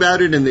found out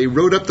about it and they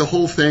wrote up the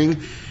whole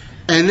thing.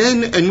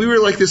 And we were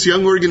like this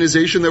young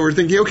organization that were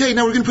thinking, okay,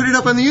 now we're going to put it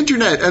up on the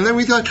internet. And then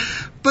we thought,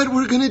 but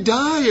we're going to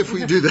die if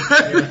we do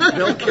that. Yeah,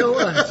 they'll kill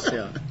us.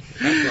 Yeah.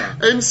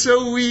 And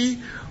so we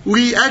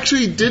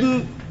actually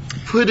didn't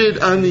put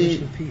it on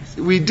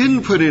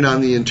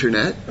the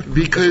internet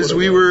because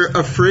we were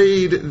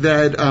afraid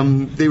that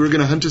they were going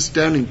to hunt us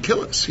down and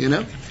kill us,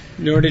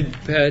 Nor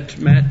did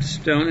Matt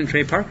Stone and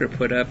Trey Parker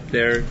put up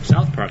their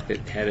South Park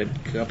that had a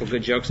couple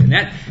good jokes. And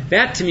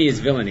that to me is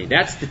villainy.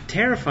 That's the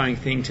terrifying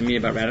thing to me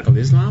about radical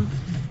Islam,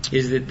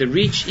 is that the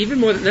reach, even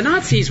more than the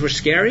Nazis were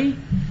scary,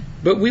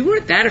 but we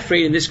weren't that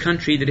afraid in this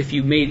country that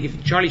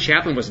if Charlie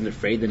Chaplin wasn't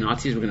afraid the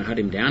Nazis were going to hunt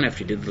him down after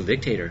he did Little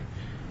Dictator.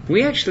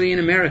 We actually in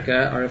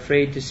America are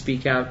afraid to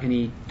speak out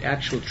any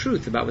actual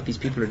truth about what these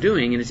people are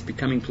doing, and it's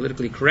becoming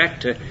politically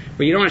correct where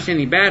you don't want to say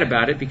anything bad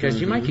about it because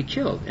you might get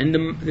killed. And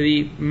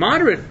the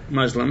moderate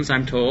Muslims,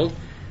 I'm told,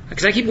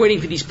 because I keep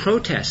waiting for these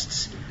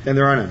protests. And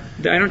there are none.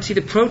 I don't see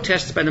the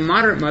protests by the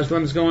moderate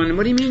Muslims going,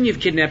 what do you mean you've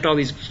kidnapped all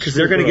these? Because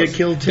they're going to get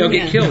killed too. They'll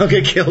get killed. They'll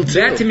get killed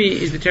too. That to me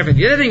is the terrifying.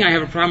 The other thing I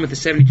have a problem with the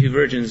 72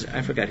 virgins,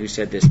 I forgot who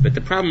said this, but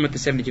the problem with the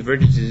 72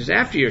 virgins is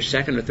after your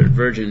second or third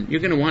virgin, you're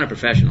going to want a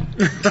professional.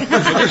 So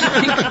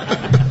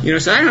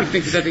I don't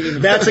think that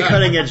even. That's a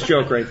cutting edge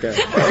joke right there.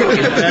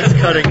 That's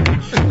cutting.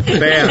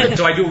 Bam.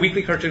 So I do a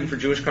weekly cartoon for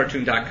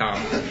JewishCartoon.com,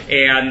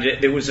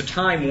 and there was a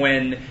time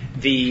when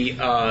the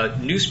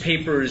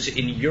newspapers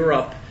in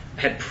Europe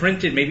had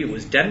printed, maybe it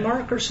was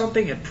Denmark or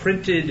something, had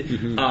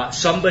printed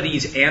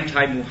somebody's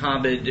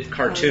anti-Muhammad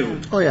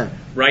cartoon. Oh, yeah.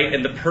 Right?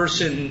 And the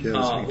person,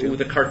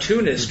 the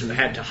cartoonist,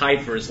 had to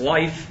hide for his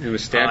life. And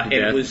was stabbed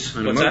to death.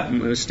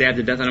 Was stabbed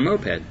to death on a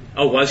moped.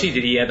 Oh, was he?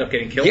 Did he end up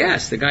getting killed?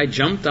 Yes. The guy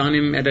jumped on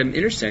him at an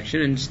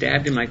intersection and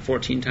stabbed him like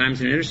 14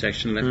 times in an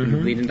intersection and left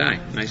him bleed and die.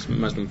 Nice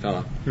Muslim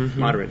fellow.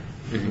 Moderate.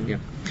 Yeah.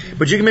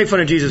 But you can make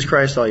fun of Jesus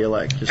Christ all you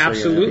like.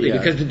 Absolutely,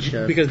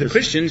 because the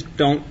Christians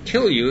don't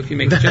kill you if you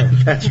make a joke.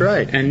 That's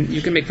right. And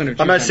you can make fun of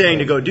Jesus. I'm not saying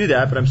to go do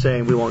that, but I'm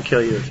saying we won't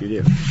kill you if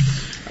you do.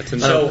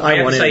 So I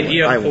had this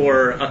idea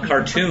for a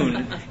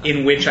cartoon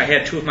in which I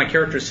had two of my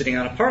characters sitting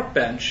on a park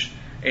bench,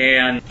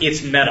 and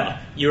it's meta.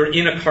 You're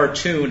in a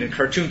cartoon, and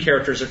cartoon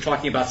characters are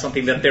talking about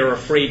something that they're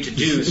afraid to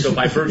do, so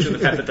by virtue of the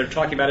fact that they're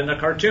talking about it in a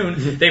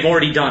cartoon, they've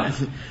already done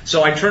it.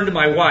 So I turned to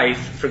my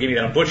wife, forgive me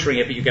that I'm butchering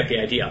it, but you get the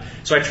idea.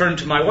 So I turned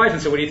to my wife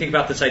and said, what do you think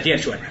about this idea?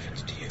 And she went,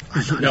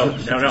 no,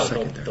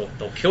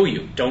 they'll kill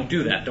you. Don't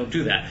do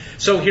that.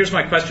 So here's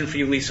my question for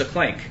you, Lisa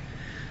Klink.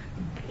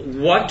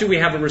 What do we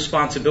have a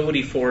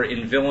responsibility for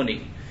in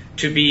villainy?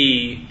 To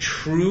be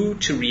true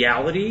to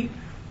reality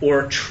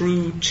or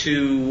true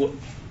to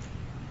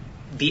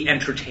the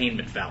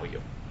entertainment value?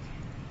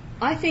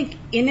 I think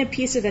in a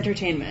piece of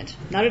entertainment,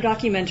 not a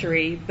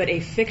documentary, but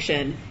a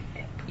fiction,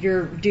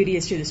 your duty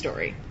is to the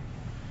story.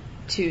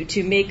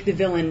 To make the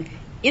villain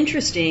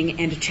interesting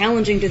and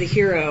challenging to the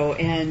hero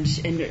and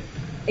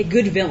a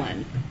good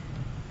villain,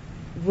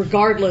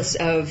 regardless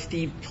of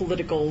the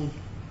political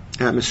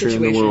atmosphere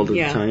situation. in the world at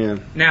the time. Yeah.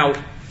 Now,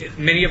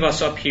 many of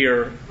us up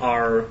here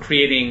are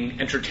creating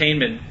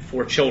entertainment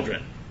for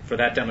children, for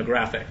that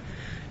demographic.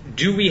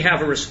 Do we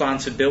have a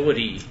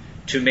responsibility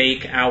to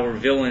make our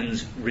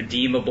villains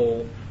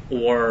redeemable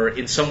or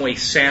in some way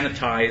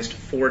sanitized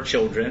for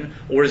children,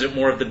 or is it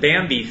more of the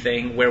Bambi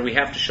thing where we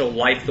have to show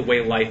life the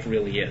way life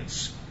really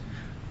is?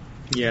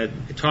 Yeah,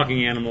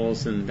 talking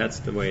animals, and that's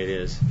the way it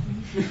is.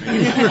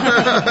 Exactly.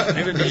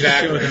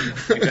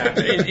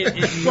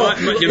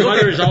 Your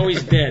mother is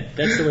always dead.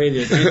 That's the way it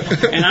is.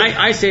 And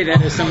I say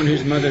that as someone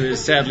whose mother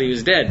is sadly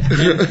dead.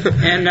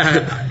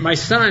 And my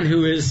son,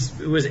 who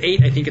was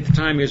 8, I think at the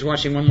time, he was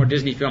watching one more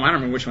Disney film. I don't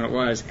remember which one it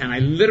was. And I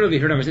literally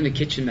heard him. I was in the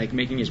kitchen like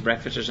making his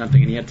breakfast or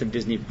something, and he had some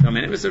Disney film,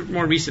 and it was a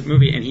more recent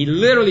movie. And he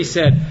literally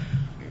said,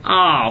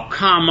 "Oh,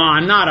 come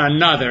on, not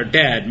another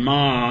dead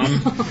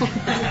mom."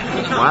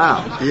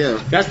 Wow.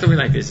 Yeah. That's the way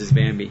life is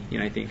Bambi.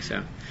 I think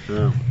so.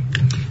 Yeah.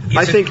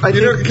 I think.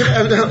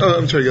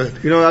 I'm sorry. Go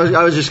ahead.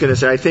 I was just going to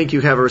say. I think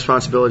you have a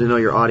responsibility to know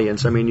your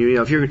audience. I mean,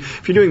 if you're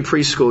doing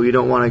preschool, you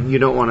don't want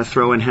to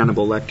throw in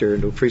Hannibal Lecter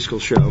into a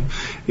preschool show.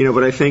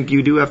 But I think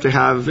you do have to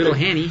have little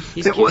Hanny.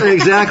 He's cute. Well,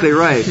 exactly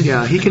right.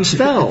 Yeah, he can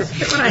spell.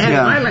 That's what I had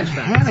in my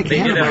lunchbox.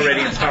 They did that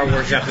already in Star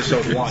Wars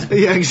Episode 1.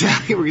 Yeah,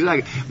 exactly.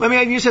 I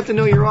mean, you just have to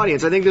know your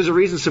audience. I think there's a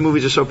reason some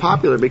movies are so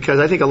popular because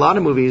I think a lot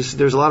of movies,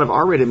 there's a lot of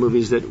R-rated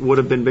movies that would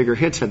have been bigger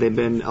hits had they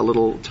been a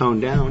little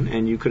toned down,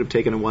 and you could have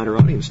taken a wider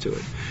audience to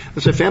it.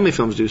 That's why family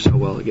films do so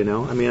well,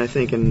 I mean, I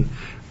think in,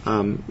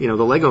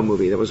 the Lego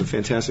movie, that was a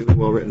fantastically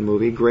well-written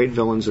movie, great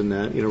villains in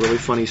that, really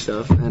funny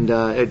stuff, and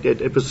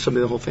it was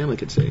something the whole family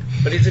could see.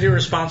 But is it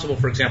irresponsible,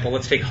 for example,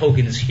 let's take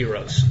Hogan's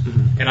Heroes,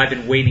 and I've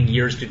been waiting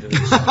years to do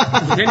this. Does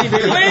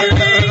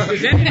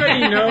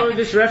anybody know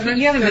this reference?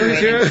 You haven't Hogan's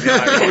Heroes?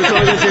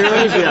 Hogan's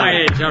Heroes?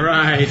 Yeah. All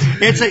right.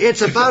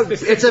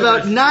 It's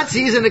about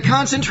Nazis in a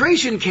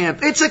concentration camp.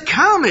 It's a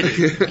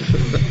comedy.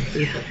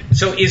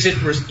 So is it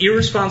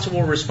irresponsible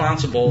or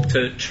responsible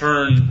to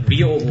turn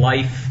real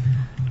life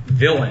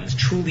villains,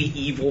 truly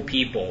evil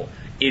people,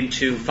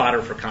 into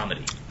fodder for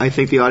comedy? I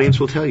think the audience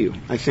will tell you.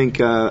 I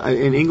think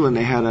in England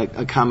they had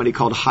a comedy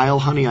called Heil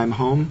Honey, I'm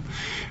Home,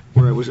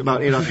 where it was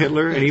about Adolf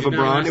Hitler and Eva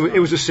Braun. It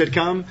was a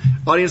sitcom.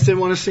 Audience didn't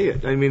want to see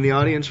it. I mean, the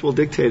audience will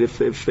dictate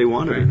if they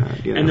want it or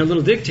not. And The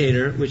Little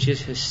Dictator, which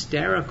is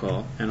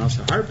hysterical and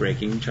also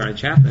heartbreaking, Charlie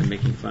Chaplin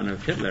making fun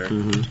of Hitler,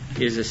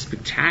 is a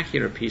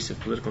spectacular piece of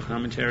political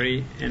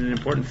commentary and an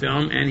important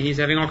film, and he's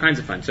having all kinds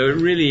of fun. So it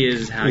really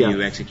is how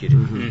you execute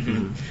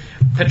it.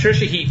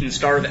 Patricia Heaton,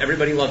 star of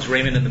Everybody Loves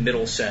Raymond in the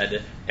Middle,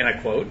 said, and I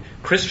quote,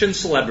 "Christian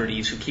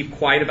celebrities who keep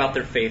quiet about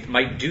their faith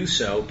might do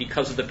so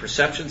because of the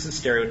perceptions and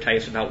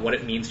stereotypes about what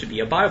it means to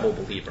be a Bible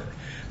believer.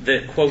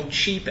 The, quote,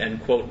 cheap,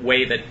 end quote,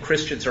 way that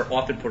Christians are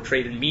often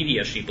portrayed in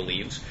media, she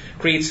believes,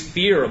 creates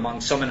fear among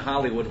some in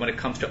Hollywood when it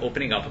comes to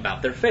opening up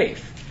about their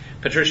faith."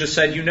 Patricia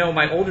said,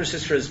 my older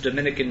sister is a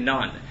Dominican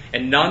nun,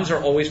 and nuns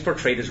are always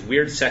portrayed as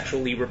weird,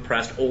 sexually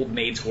repressed old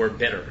maids who are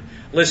bitter.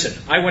 Listen,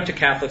 I went to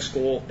Catholic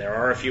school. There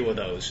are a few of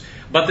those.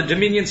 But the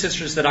Dominion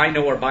sisters that I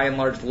know are by and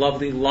large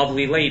lovely,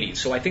 lovely ladies.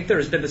 So I think there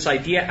has been this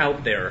idea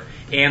out there,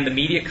 and the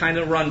media kind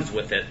of runs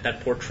with it,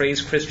 that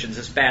portrays Christians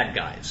as bad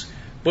guys.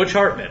 Butch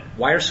Hartman,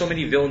 why are so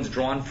many villains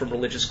drawn from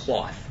religious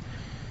cloth?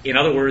 In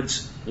other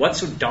words, what's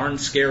so darn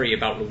scary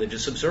about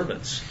religious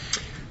observance?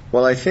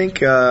 Well, I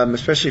think,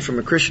 especially from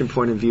a Christian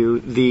point of view,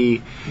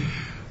 the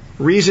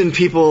reason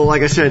people,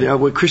 like I said,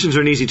 Christians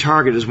are an easy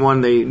target is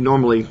one, they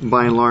normally,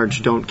 by and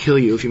large, don't kill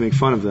you if you make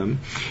fun of them.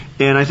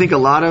 And I think a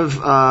lot of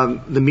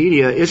the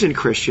media isn't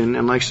Christian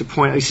and likes to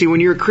point. You see, when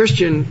you're a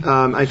Christian,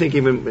 I think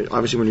even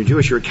obviously when you're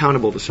Jewish, you're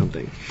accountable to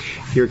something.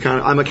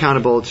 I'm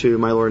accountable to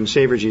my Lord and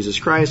Savior Jesus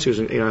Christ.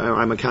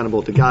 I'm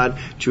accountable to God.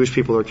 Jewish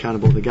people are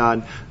accountable to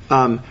God.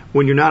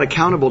 When you're not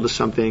accountable to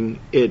something,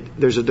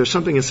 there's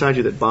something inside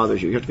you that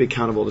bothers you. You have to be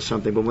accountable to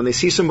something. But when they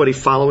see somebody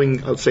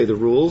following, let's say, the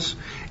rules,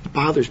 it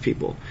bothers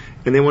people.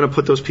 And they want to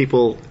put those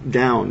people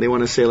down. They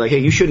want to say, like, hey,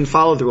 you shouldn't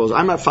follow the rules.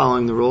 I'm not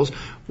following the rules.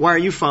 Why are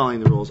you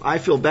following the rules? I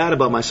feel bad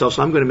about myself,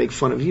 so I'm going to make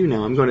fun of you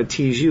now. I'm going to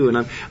tease you.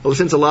 And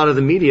since a lot of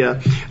the media,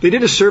 they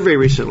did a survey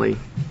recently.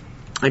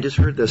 I just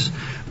heard this.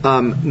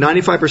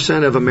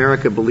 95% of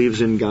America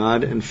believes in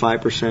God and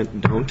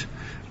 5% don't.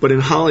 But in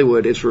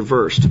Hollywood, it's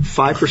reversed.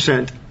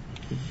 5%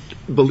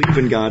 believe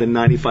in God and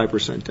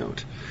 95%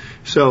 don't.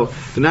 So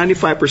the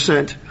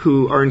 95%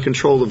 who are in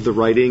control of the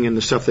writing and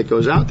the stuff that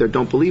goes out there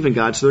don't believe in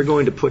God, so they're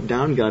going to put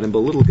down God and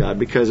belittle God,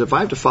 because if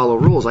I have to follow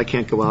rules, I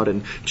can't go out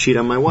and cheat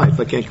on my wife.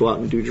 I can't go out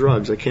and do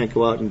drugs. I can't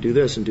go out and do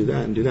this and do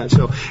that and do that.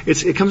 So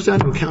it comes down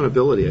to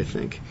accountability, I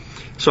think.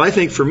 So I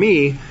think for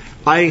me,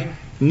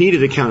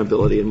 needed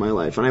accountability in my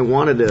life, and I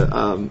wanted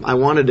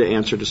to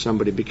answer to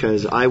somebody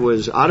because I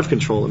was out of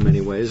control in many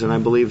ways, and I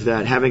believe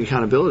that having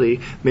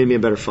accountability made me a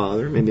better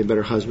father, made me a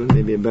better husband,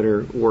 made me a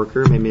better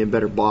worker, made me a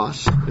better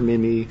boss, and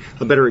made me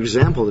a better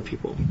example to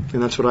people.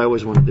 And that's what I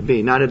always wanted to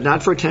be.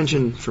 Not for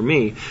attention for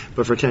me,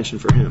 but for attention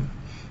for him.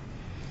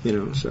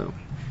 So.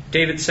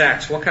 David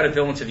Sachs, what kind of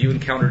villains have you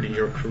encountered in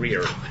your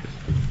career?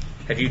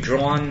 Have you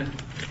drawn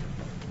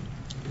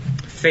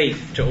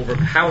faith to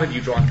how have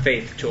you drawn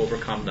faith to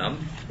overcome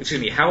them?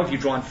 How have you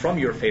drawn from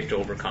your faith to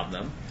overcome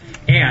them?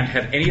 And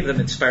have any of them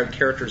inspired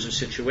characters or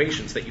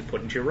situations that you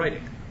put into your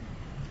writing?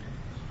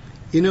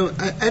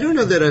 I don't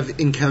know that I've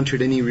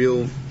encountered any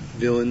real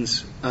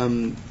villains.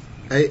 I've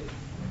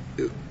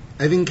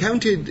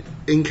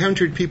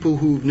encountered people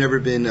who've never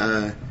been,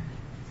 they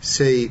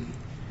say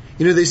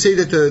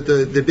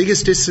that the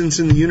biggest distance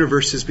in the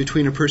universe is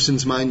between a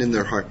person's mind and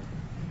their heart.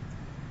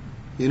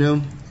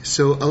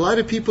 So a lot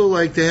of people,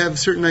 they have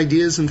certain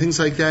ideas and things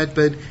like that,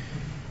 but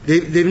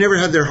they've never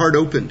had their heart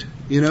opened,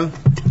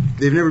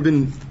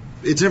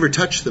 it's never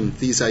touched them,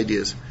 these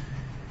ideas.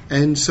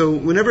 And so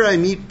whenever I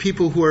meet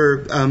people who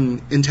are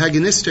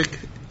antagonistic,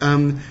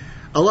 a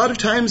lot of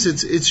times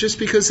it's just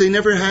because they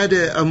never had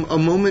a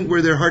moment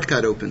where their heart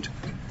got opened.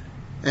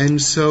 And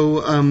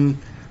so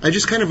I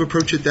just kind of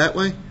approach it that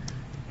way.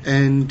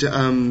 And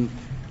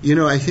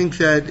I think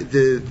that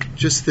the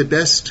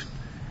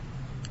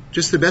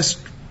best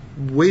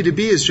way to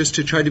be is just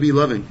to try to be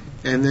loving,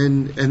 and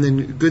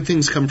then good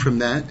things come from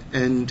that,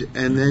 and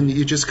then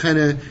you just kind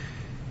of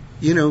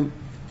you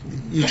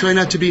try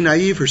not to be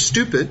naive or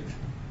stupid,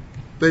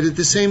 but at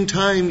the same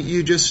time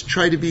you just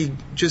try to be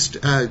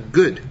just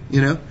good,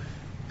 and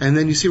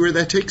then you see where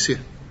that takes you.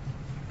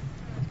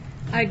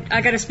 I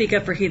got to speak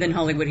up for Heathen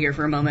Hollywood here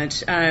for a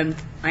moment. I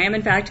am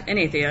in fact an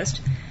atheist,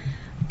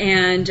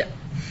 and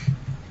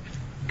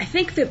I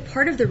think that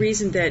part of the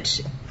reason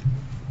that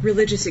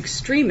religious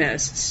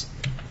extremists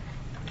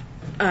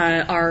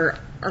are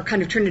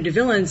kind of turned into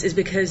villains is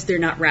because they're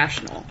not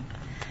rational.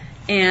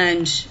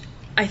 And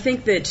I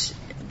think that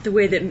the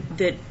way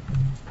that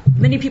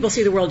many people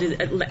see the world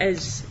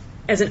is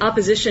as an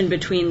opposition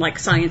between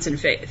science and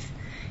faith,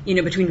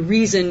 between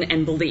reason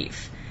and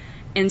belief.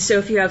 And so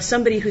if you have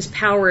somebody who's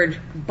powered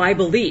by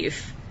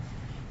belief,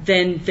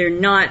 then they're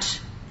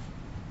not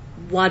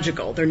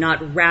logical, they're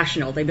not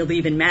rational, they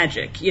believe in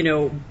magic,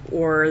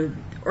 or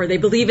they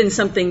believe in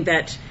something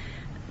that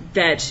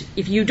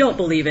if you don't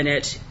believe in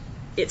it,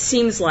 it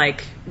seems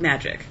like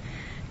magic.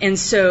 And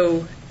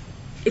so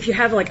if you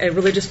have a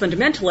religious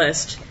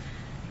fundamentalist,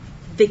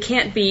 they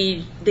can't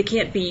be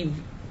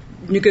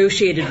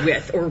negotiated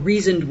with or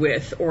reasoned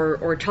with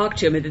or talked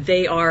to.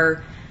 They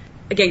are,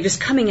 again,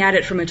 just coming at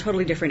it from a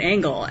totally different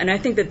angle. And I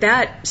think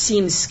that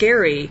seems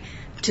scary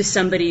to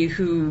somebody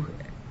who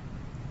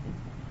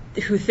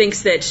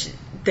thinks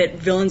that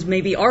villains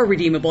maybe are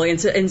redeemable and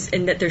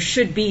that there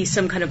should be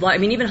some kind of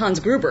even Hans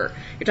Gruber,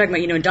 you're talking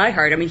about, in Die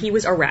Hard, he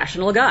was a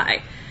rational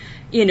guy.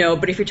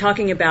 But if you're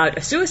talking about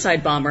a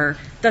suicide bomber,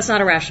 that's not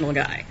a rational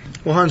guy.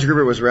 Well, Hans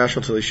Gruber was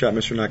rational until he shot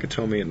Mr.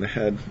 Nakatomi in the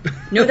head.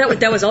 No,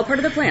 that was all part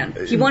of the plan.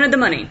 He wanted the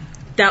money.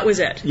 That was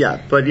it.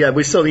 Yeah, but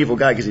he's still an evil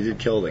guy because he did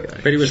kill the guy.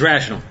 But he was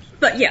rational.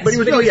 But yes, he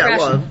was rational.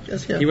 Well,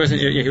 yes, yeah. He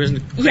wasn't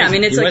crazy. Yeah,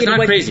 it's he was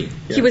not crazy.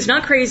 He was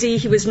not crazy.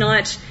 He was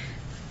not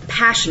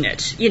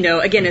passionate.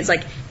 Again, it's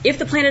if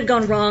the plan had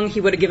gone wrong, he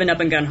would have given up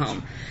and gone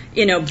home.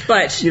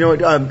 But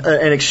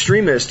an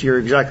extremist, you're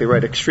exactly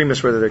right.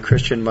 Extremist, whether they're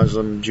Christian,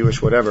 Muslim,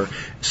 Jewish, whatever.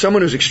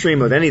 Someone who's extreme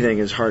with anything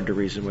is hard to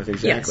reason with.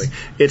 Exactly. Yes.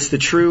 It's the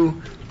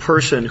true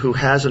person who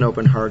has an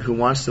open heart, who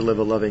wants to live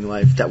a loving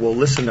life, that will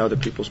listen to other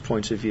people's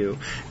points of view,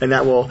 and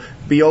that will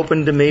be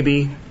open to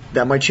maybe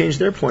that might change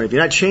their point of view.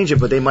 Not change it,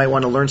 but they might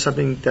want to learn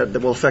something that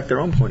will affect their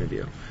own point of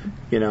view.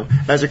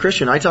 As a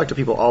Christian, I talk to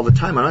people all the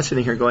time. I'm not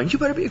sitting here going, you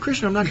better be a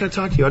Christian, I'm not going to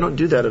talk to you. I don't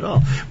do that at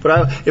all.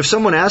 But if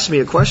someone asks me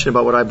a question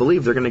about what I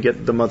believe, they're going to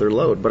get the mother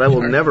lode. But I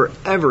will never,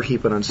 ever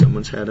heap it on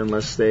someone's head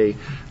unless if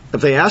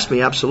they ask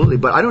me, absolutely.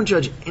 But I don't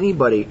judge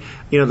anybody.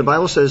 The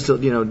Bible says,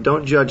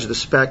 don't judge the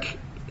speck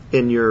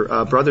in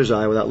your brother's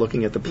eye without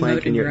looking at the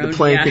plank in your own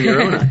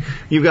eye.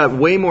 You've got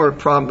way more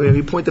problem. If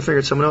you point the finger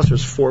at someone else,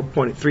 there's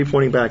three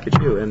pointing back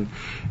at you, and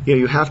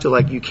you have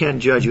to you can't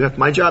judge.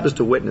 My job is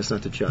to witness,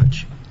 not to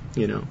judge.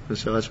 And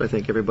so that's what I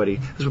think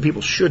that's what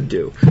people should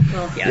do.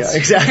 Well, yes. Yeah,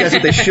 exactly. That's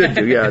what they should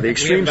do. Yeah, the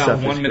extreme we have about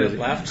stuff. 1 minute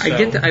left. So.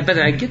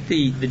 I get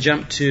the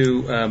jump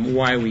to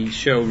why we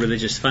show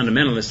religious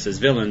fundamentalists as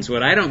villains.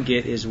 What I don't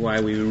get is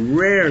why we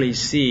rarely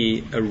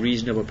see a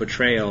reasonable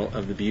portrayal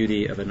of the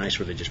beauty of a nice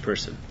religious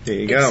person. There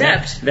you go.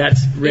 Except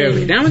that's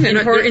rarely.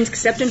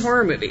 Except in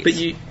horror movies. But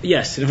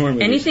yes, in horror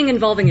movies. Anything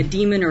involving a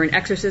demon or an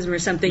exorcism or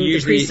something,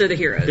 usually, the priests are the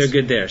heroes. They're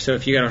good there. So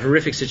if you got a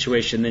horrific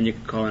situation, then you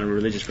can call in a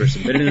religious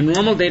person. But in a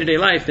normal day-to-day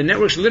life, the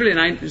networks literally,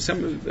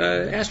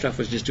 Astroff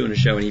was just doing a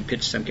show and he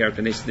pitched some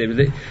character, and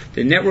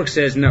the network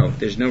says no,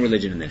 there's no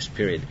religion in this,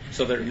 period.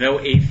 So there are no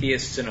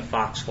atheists in a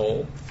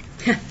foxhole,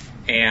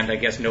 and I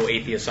guess no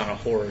atheists on a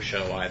horror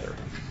show either.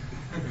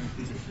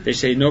 They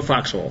say no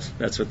foxholes.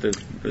 That's what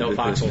No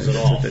foxholes at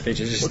all.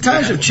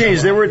 Times have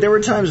changed. There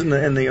were times in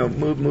the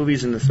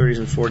movies in the 30s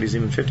and 40s,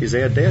 even 50s.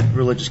 They had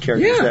religious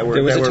characters that were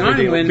there was a time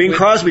redeemed. Bing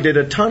Crosby did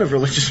a ton of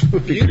religious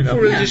movies. Beautiful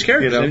religious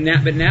characters,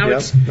 but now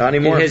it's not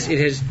anymore.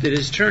 It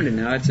has turned, and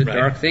now it's a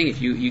dark thing.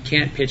 If you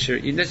can't picture,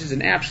 this is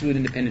an absolute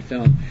independent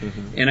film,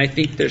 and I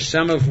think there's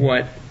some of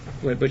what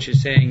Butch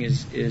is saying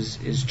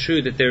is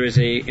true, that there is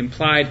a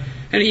implied,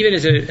 and even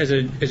as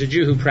a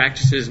Jew who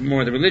practices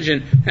more of the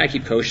religion, I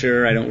keep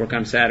kosher, I don't work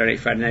on Saturday,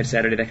 Friday night,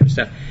 Saturday, that kind of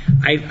stuff.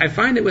 I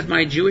find that with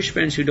my Jewish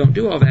friends who don't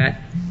do all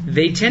that,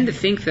 they tend to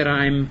think that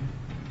I'm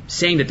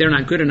saying that they're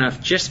not good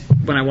enough just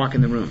when I walk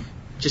in the room,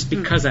 just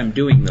because I'm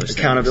doing those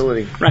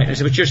accountability. Things. Right. And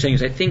so what you're saying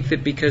is, I think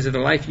that because of the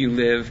life you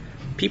live,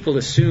 people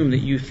assume that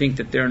you think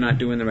that they're not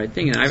doing the right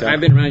thing. And I've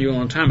been around you a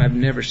long time. I've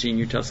never seen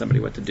you tell somebody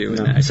what to do.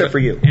 No, except for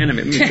you.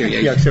 Me too.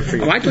 Yeah, except for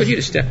you. Oh, I told you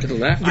to step to the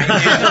left.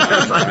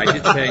 I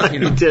did say,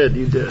 You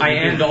did. I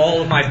end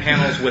all of my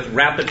panels with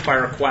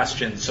rapid-fire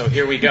questions. So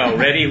here we go.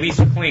 Ready?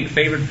 Lisa Klink,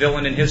 favorite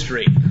villain in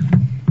history?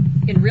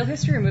 In real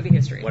history or movie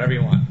history? Whatever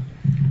you want.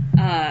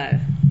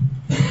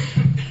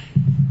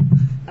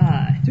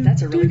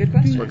 That's a really good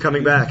question. We're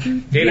coming back.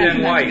 David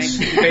N. Weiss,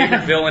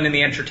 favorite villain in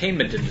the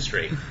entertainment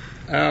industry?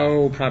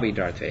 Oh, probably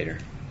Darth Vader.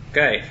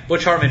 Okay.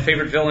 Butch Hartman,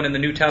 favorite villain in the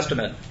New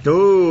Testament?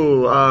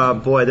 Oh,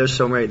 boy, there's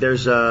so many.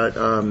 There's,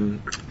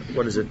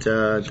 what is it?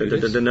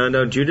 Judas?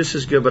 No, Judas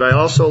is good, but I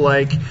also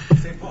like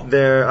Easter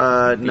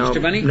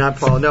Bunny? Not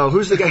Paul. No,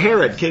 who's the guy?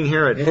 Herod, King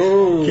Herod.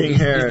 Oh, King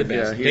Herod. He's the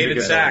best. Yeah,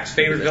 David Sachs,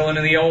 favorite villain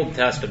in the Old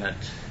Testament?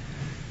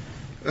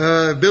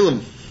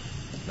 Bilam.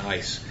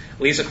 Nice.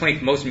 Lisa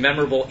Klink, most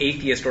memorable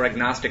atheist or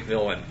agnostic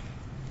villain?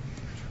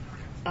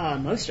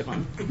 Most of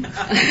them.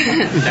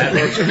 That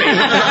works for me.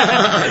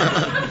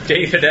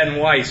 David N.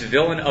 Weiss,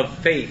 villain of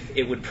faith,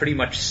 it would pretty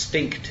much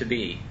stink to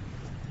be.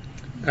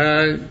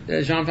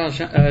 Jean-Paul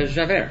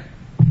Javert.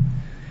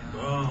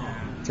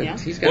 Yeah.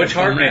 Butch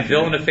Hartman,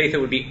 villain of faith, it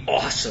would be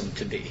awesome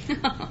to be.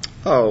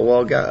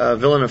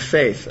 Villain of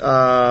faith.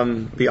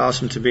 Be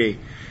awesome to be.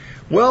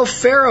 Well,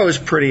 Pharaoh's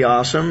pretty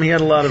awesome. He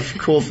had a lot of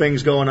cool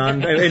things going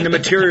on in the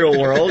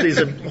material world. He's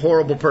a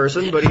horrible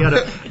person, but he had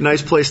a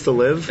nice place to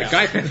live. The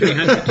guy from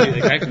 300, too. The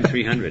guy from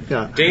 300.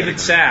 Yeah. David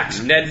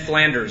Sachs, Ned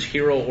Flanders,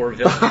 hero or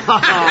villain? Come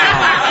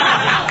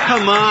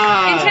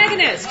on.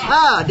 Antagonist.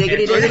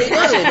 Diggity.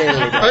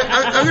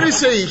 I'm going to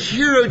say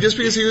hero just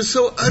because he was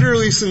so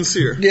utterly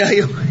sincere. Yeah,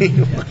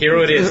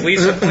 Hero it is.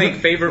 Lisa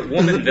Klink, favorite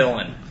woman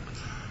villain?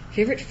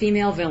 Favorite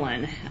female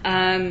villain?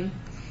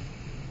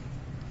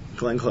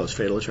 Glenn Close,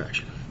 Fatal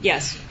Attraction.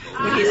 Yes.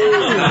 What do you say?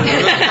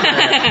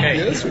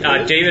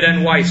 Okay. David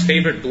N. Weiss,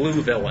 favorite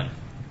blue villain?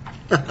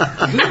 Took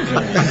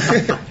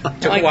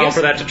a while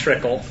for that to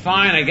trickle.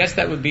 Fine, I guess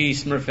that would be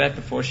Smurfette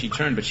before she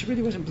turned, but she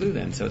really wasn't blue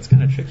then, so it's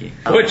kind of tricky.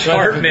 Butch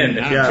Hartman,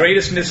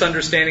 greatest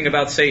misunderstanding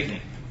about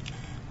Satan?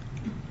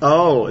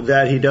 Oh,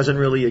 that he doesn't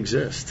really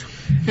exist.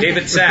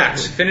 David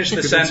Sachs, finish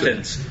the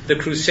sentence. The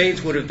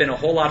Crusades would have been a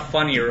whole lot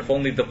funnier if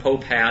only the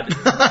Pope had.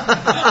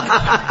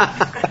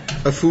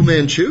 A Fu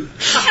Manchu?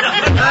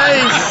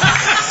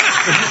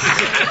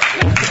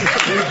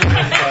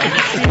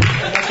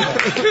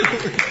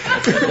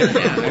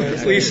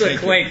 Lisa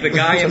Klink, the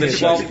guy in the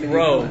 12th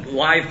row,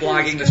 live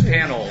blogging this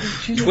panel.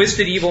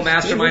 Twisted evil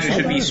mastermind who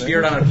should be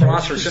speared on a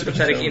cross, or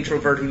sympathetic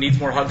introvert who needs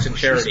more hugs and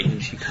charity?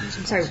 I'm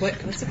sorry,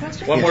 what's the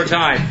question? One more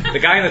time. The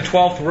guy in the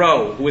 12th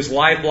row who is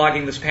live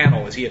blogging this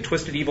panel, is he a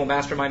twisted evil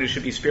mastermind who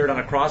should be speared on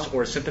a cross,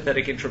 or a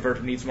sympathetic introvert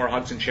who needs more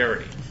hugs and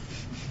charity?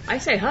 I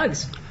say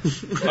hugs.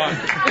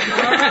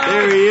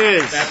 There he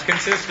is. That's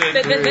consistent.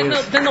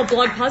 Then they'll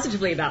blog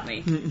positively about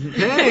me.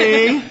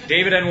 Hey.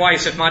 David N.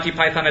 Weiss, if Monty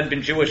Python had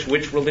been Jewish,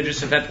 which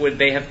religious event would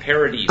they have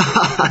parodied?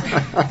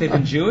 They've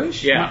been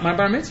Jewish? Yeah. My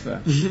bar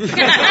mitzvah.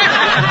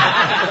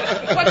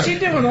 What's he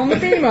doing on the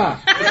bima?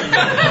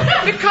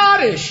 The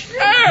Kaddish.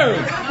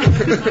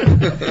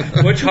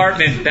 Oh! Butch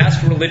Hartman,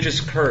 best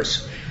religious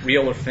curse,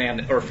 real or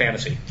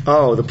fantasy?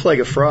 Oh, the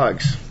Plague of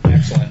Frogs.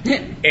 Excellent.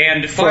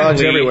 And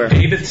Frogs finally, everywhere.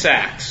 David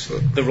Sachs,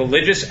 the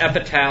religious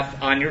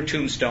epitaph on your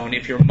tombstone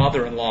if your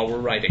mother-in-law were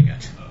writing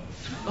it. She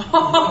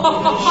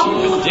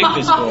would dig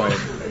this boy.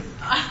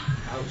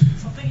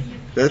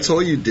 That's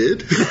all you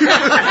did?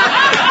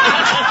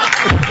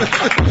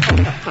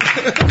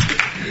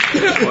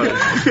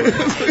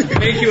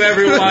 Thank you,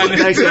 everyone,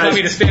 Thanks, for guys.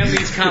 coming to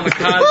Stanley's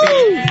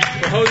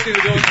Comikaze, for hosting the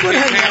Ghost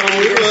Quiz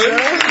panel.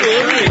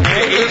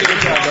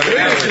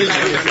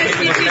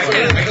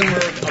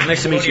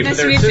 Nice to meet you. Nice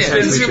to meet you.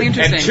 This is really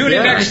interesting. And tune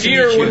in next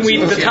year when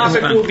the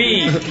topic will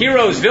be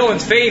heroes,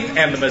 villains, faith,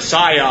 and the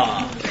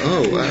Messiah.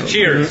 Oh, wow.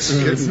 Cheers.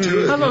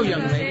 Hello,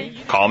 young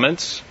lady.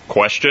 Comments,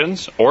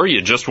 questions, or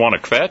you just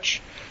want to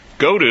kvetch?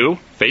 Go to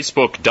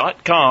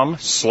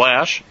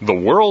facebook.com/The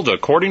World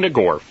According to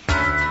Gorf.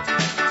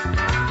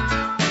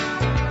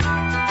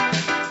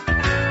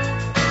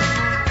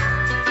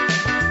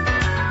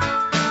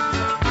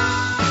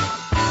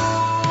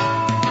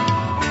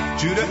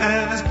 Judah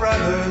and his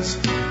brothers,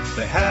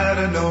 they had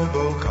a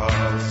noble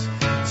cause.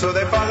 So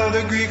they followed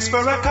the Greeks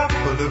for a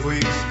couple of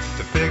weeks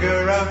to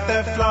figure out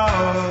their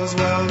flaws.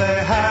 Well,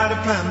 they had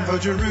a plan for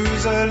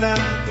Jerusalem,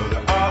 though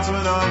the odds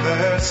went on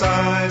their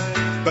side.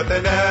 But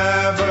they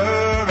never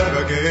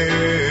ever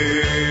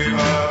gave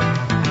up.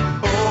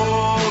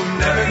 Oh,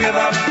 never give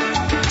up.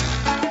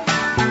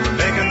 We're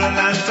making the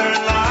lantern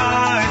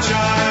light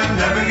shine.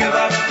 Never give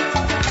up.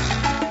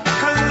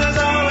 'Cause there's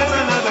always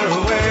another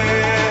way.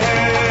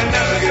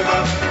 Never give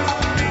up.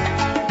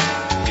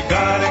 You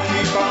gotta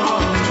keep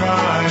on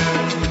trying.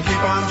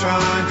 Keep on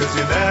trying, 'cause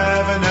you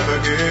never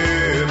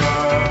give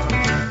up.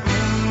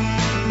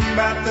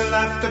 Battle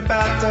after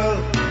battle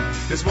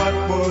is what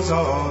war's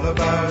all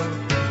about.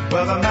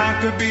 Well, the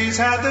Maccabees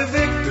had the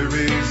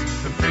victories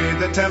and freed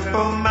the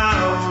Temple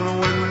Mount.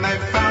 When they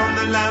found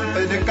the lamp,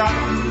 it had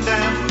gotten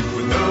damp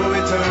with no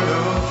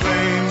eternal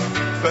flame.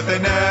 But they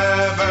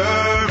never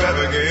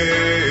ever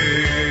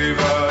gave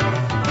up.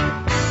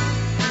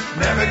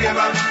 Never give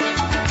up.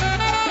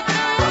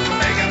 From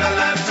making the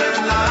lantern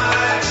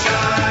light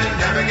shine.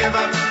 Never give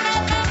up.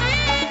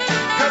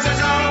 'Cause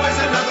there's always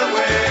another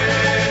way.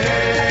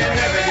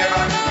 Never give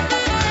up.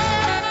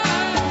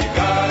 You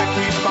gotta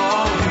keep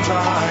on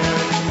trying.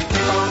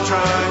 Keep on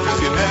trying, 'cause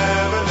you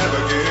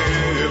never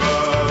give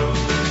up.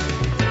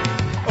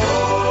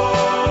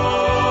 Oh,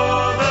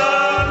 the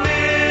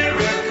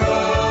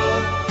miracle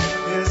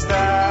is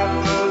that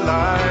the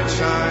light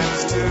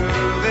shines to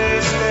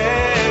this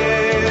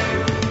day.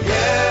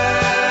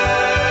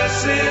 Yes,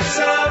 it's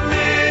a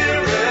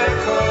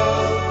miracle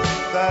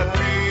that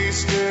we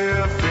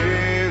still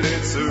feel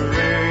its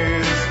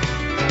rays.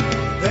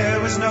 There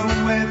was no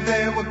way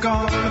they were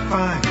gonna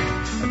find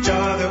a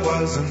jar that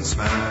wasn't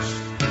smashed.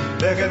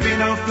 There could be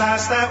no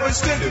flask that was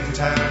still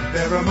intact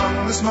there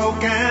among the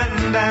smoke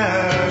and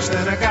ash.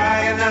 Then a guy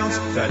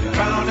announced that he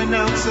found an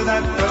ounce of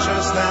that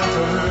precious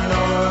lantern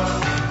oil.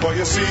 For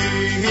you see,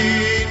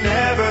 he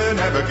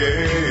never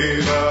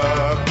gave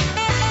up.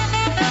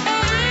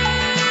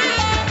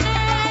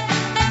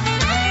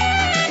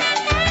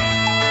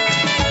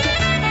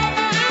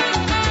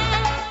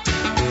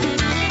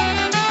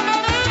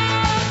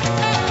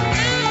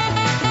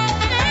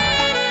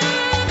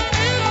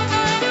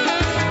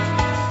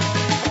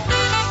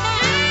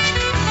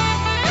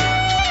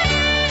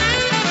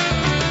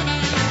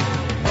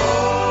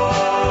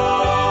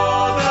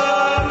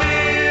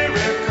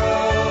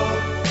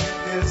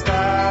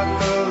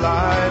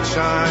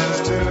 Shines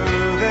to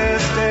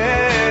this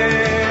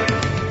day.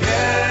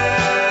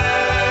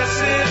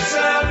 Yes, it's a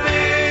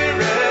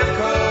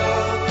miracle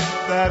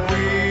that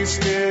we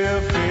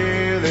still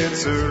feel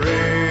its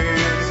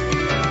rays.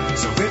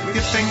 So if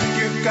you think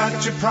you've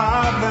got your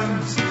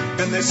problems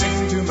and they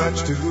seem too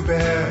much to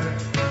bear,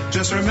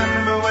 just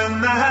remember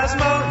when the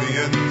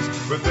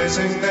Hasmoneans were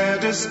facing their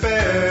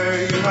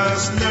despair. You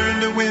must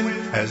learn to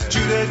win as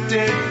Judah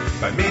did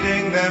by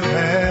meeting them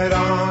head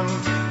on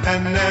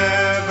and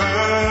never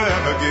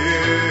ever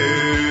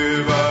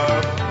give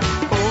up.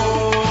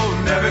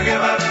 Oh, never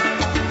give up.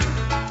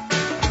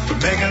 For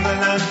making the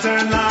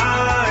lantern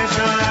light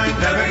shine.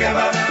 Never give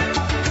up.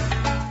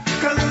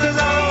 'Cause there's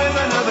always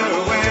another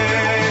way.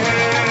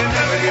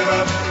 Never give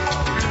up.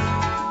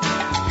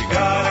 You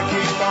gotta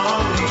keep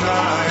on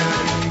trying.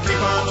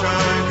 Keep on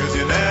trying, 'cause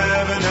you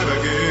never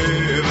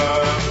give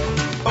up.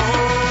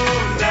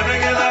 Oh, never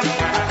give up.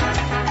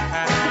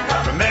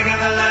 For making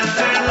the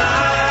lantern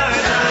light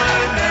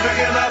shine. Never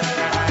give up.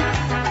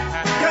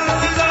 'Cause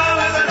there's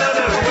always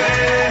another way.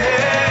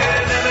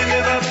 Never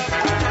give up.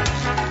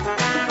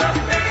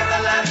 For making the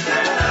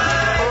lantern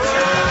light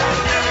shine.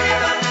 Never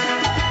give up.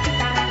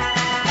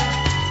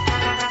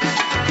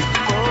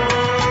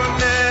 Oh,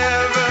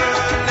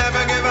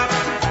 never give up.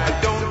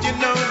 Don't you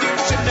know you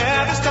should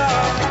never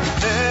stop?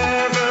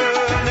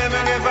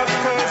 Never give up,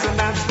 'cause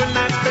that's what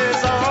life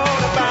is all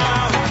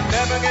about.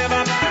 Never give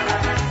up.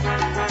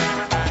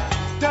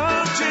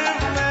 Don't you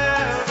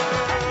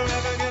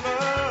never give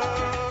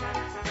up.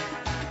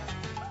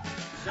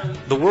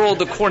 The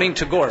World According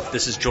to Gorf.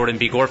 This is Jordan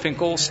B.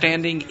 Gorfinkel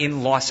standing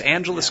in Los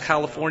Angeles,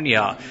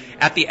 California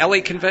at the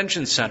LA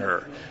Convention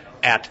Center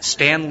at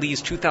Stan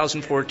Lee's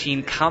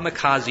 2014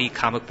 Comikaze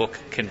Comic Book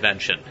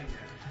Convention.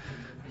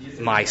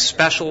 My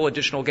special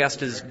additional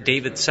guest is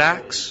David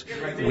Sachs.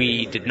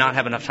 We did not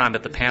have enough time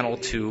at the panel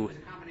to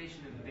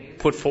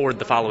put forward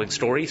the following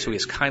story, so he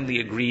has kindly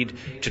agreed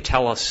to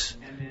tell us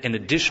an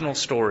additional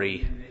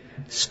story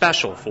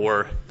special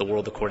for The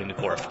World According to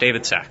Gorf.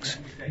 David Sachs.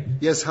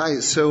 Yes, hi.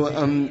 So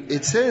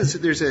it says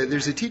there's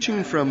a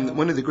teaching from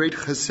one of the great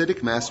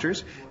Hasidic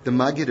masters, the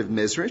Maggid of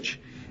Mezrich,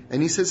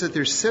 and he says that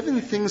there's 7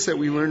 things that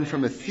we learn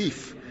from a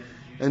thief.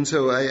 And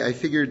so I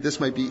figured this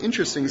might be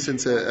interesting,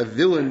 since a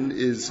villain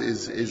is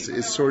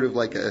sort of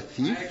like a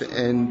thief,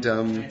 and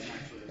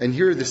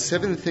here are the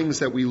 7 things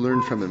that we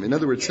learn from him. In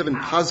other words, 7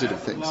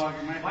 positive things.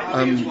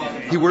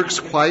 He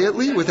works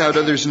quietly without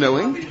others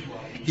knowing.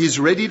 He's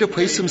ready to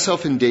place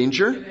himself in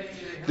danger.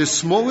 The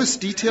smallest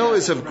detail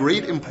is of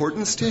great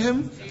importance to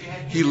him.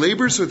 He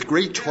labors with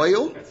great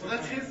toil.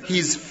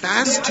 He's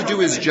fast to do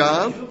his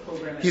job.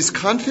 He's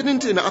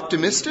confident and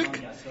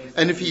optimistic,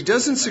 and if he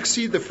doesn't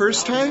succeed the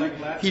first time,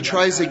 he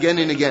tries again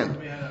and again.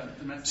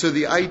 So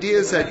the idea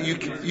is that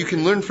you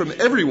can learn from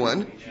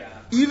everyone,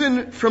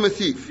 even from a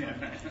thief.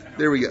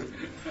 There we go.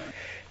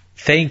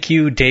 Thank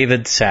you,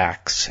 David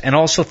Sachs. And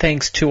also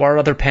thanks to our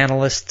other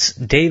panelists,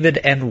 David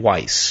and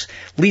Weiss,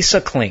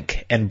 Lisa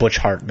Klink, and Butch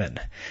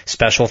Hartman.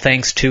 Special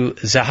thanks to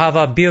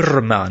Zahava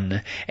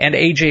Birman and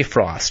AJ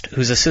Frost,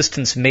 whose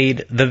assistance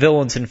made the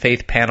Villains in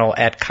Faith panel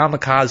at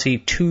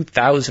Comikaze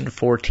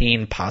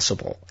 2014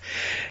 possible.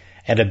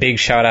 And a big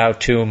shout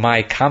out to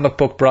my comic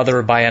book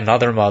brother by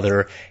another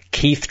mother,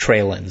 Keith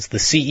Tralins, the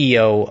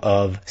CEO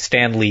of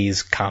Stan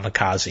Lee's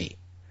Comikaze.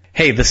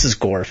 Hey, this is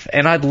Gorf,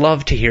 and I'd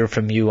love to hear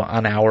from you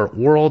on our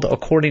World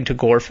According to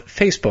Gorf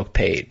Facebook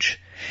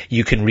page.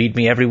 You can read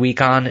me every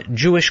week on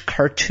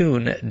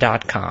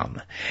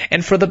jewishcartoon.com.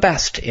 And for the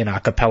best in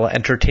a cappella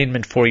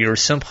entertainment for your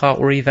simcha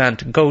or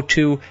event, go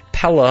to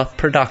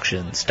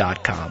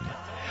pellaproductions.com.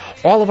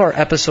 All of our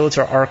episodes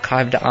are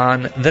archived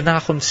on the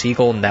Nachum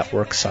Segal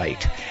Network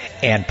site,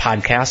 and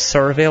podcasts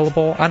are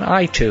available on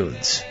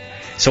iTunes.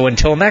 So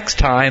until next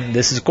time,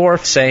 this is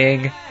Gorf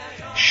saying,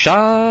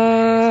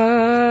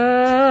 Shalom!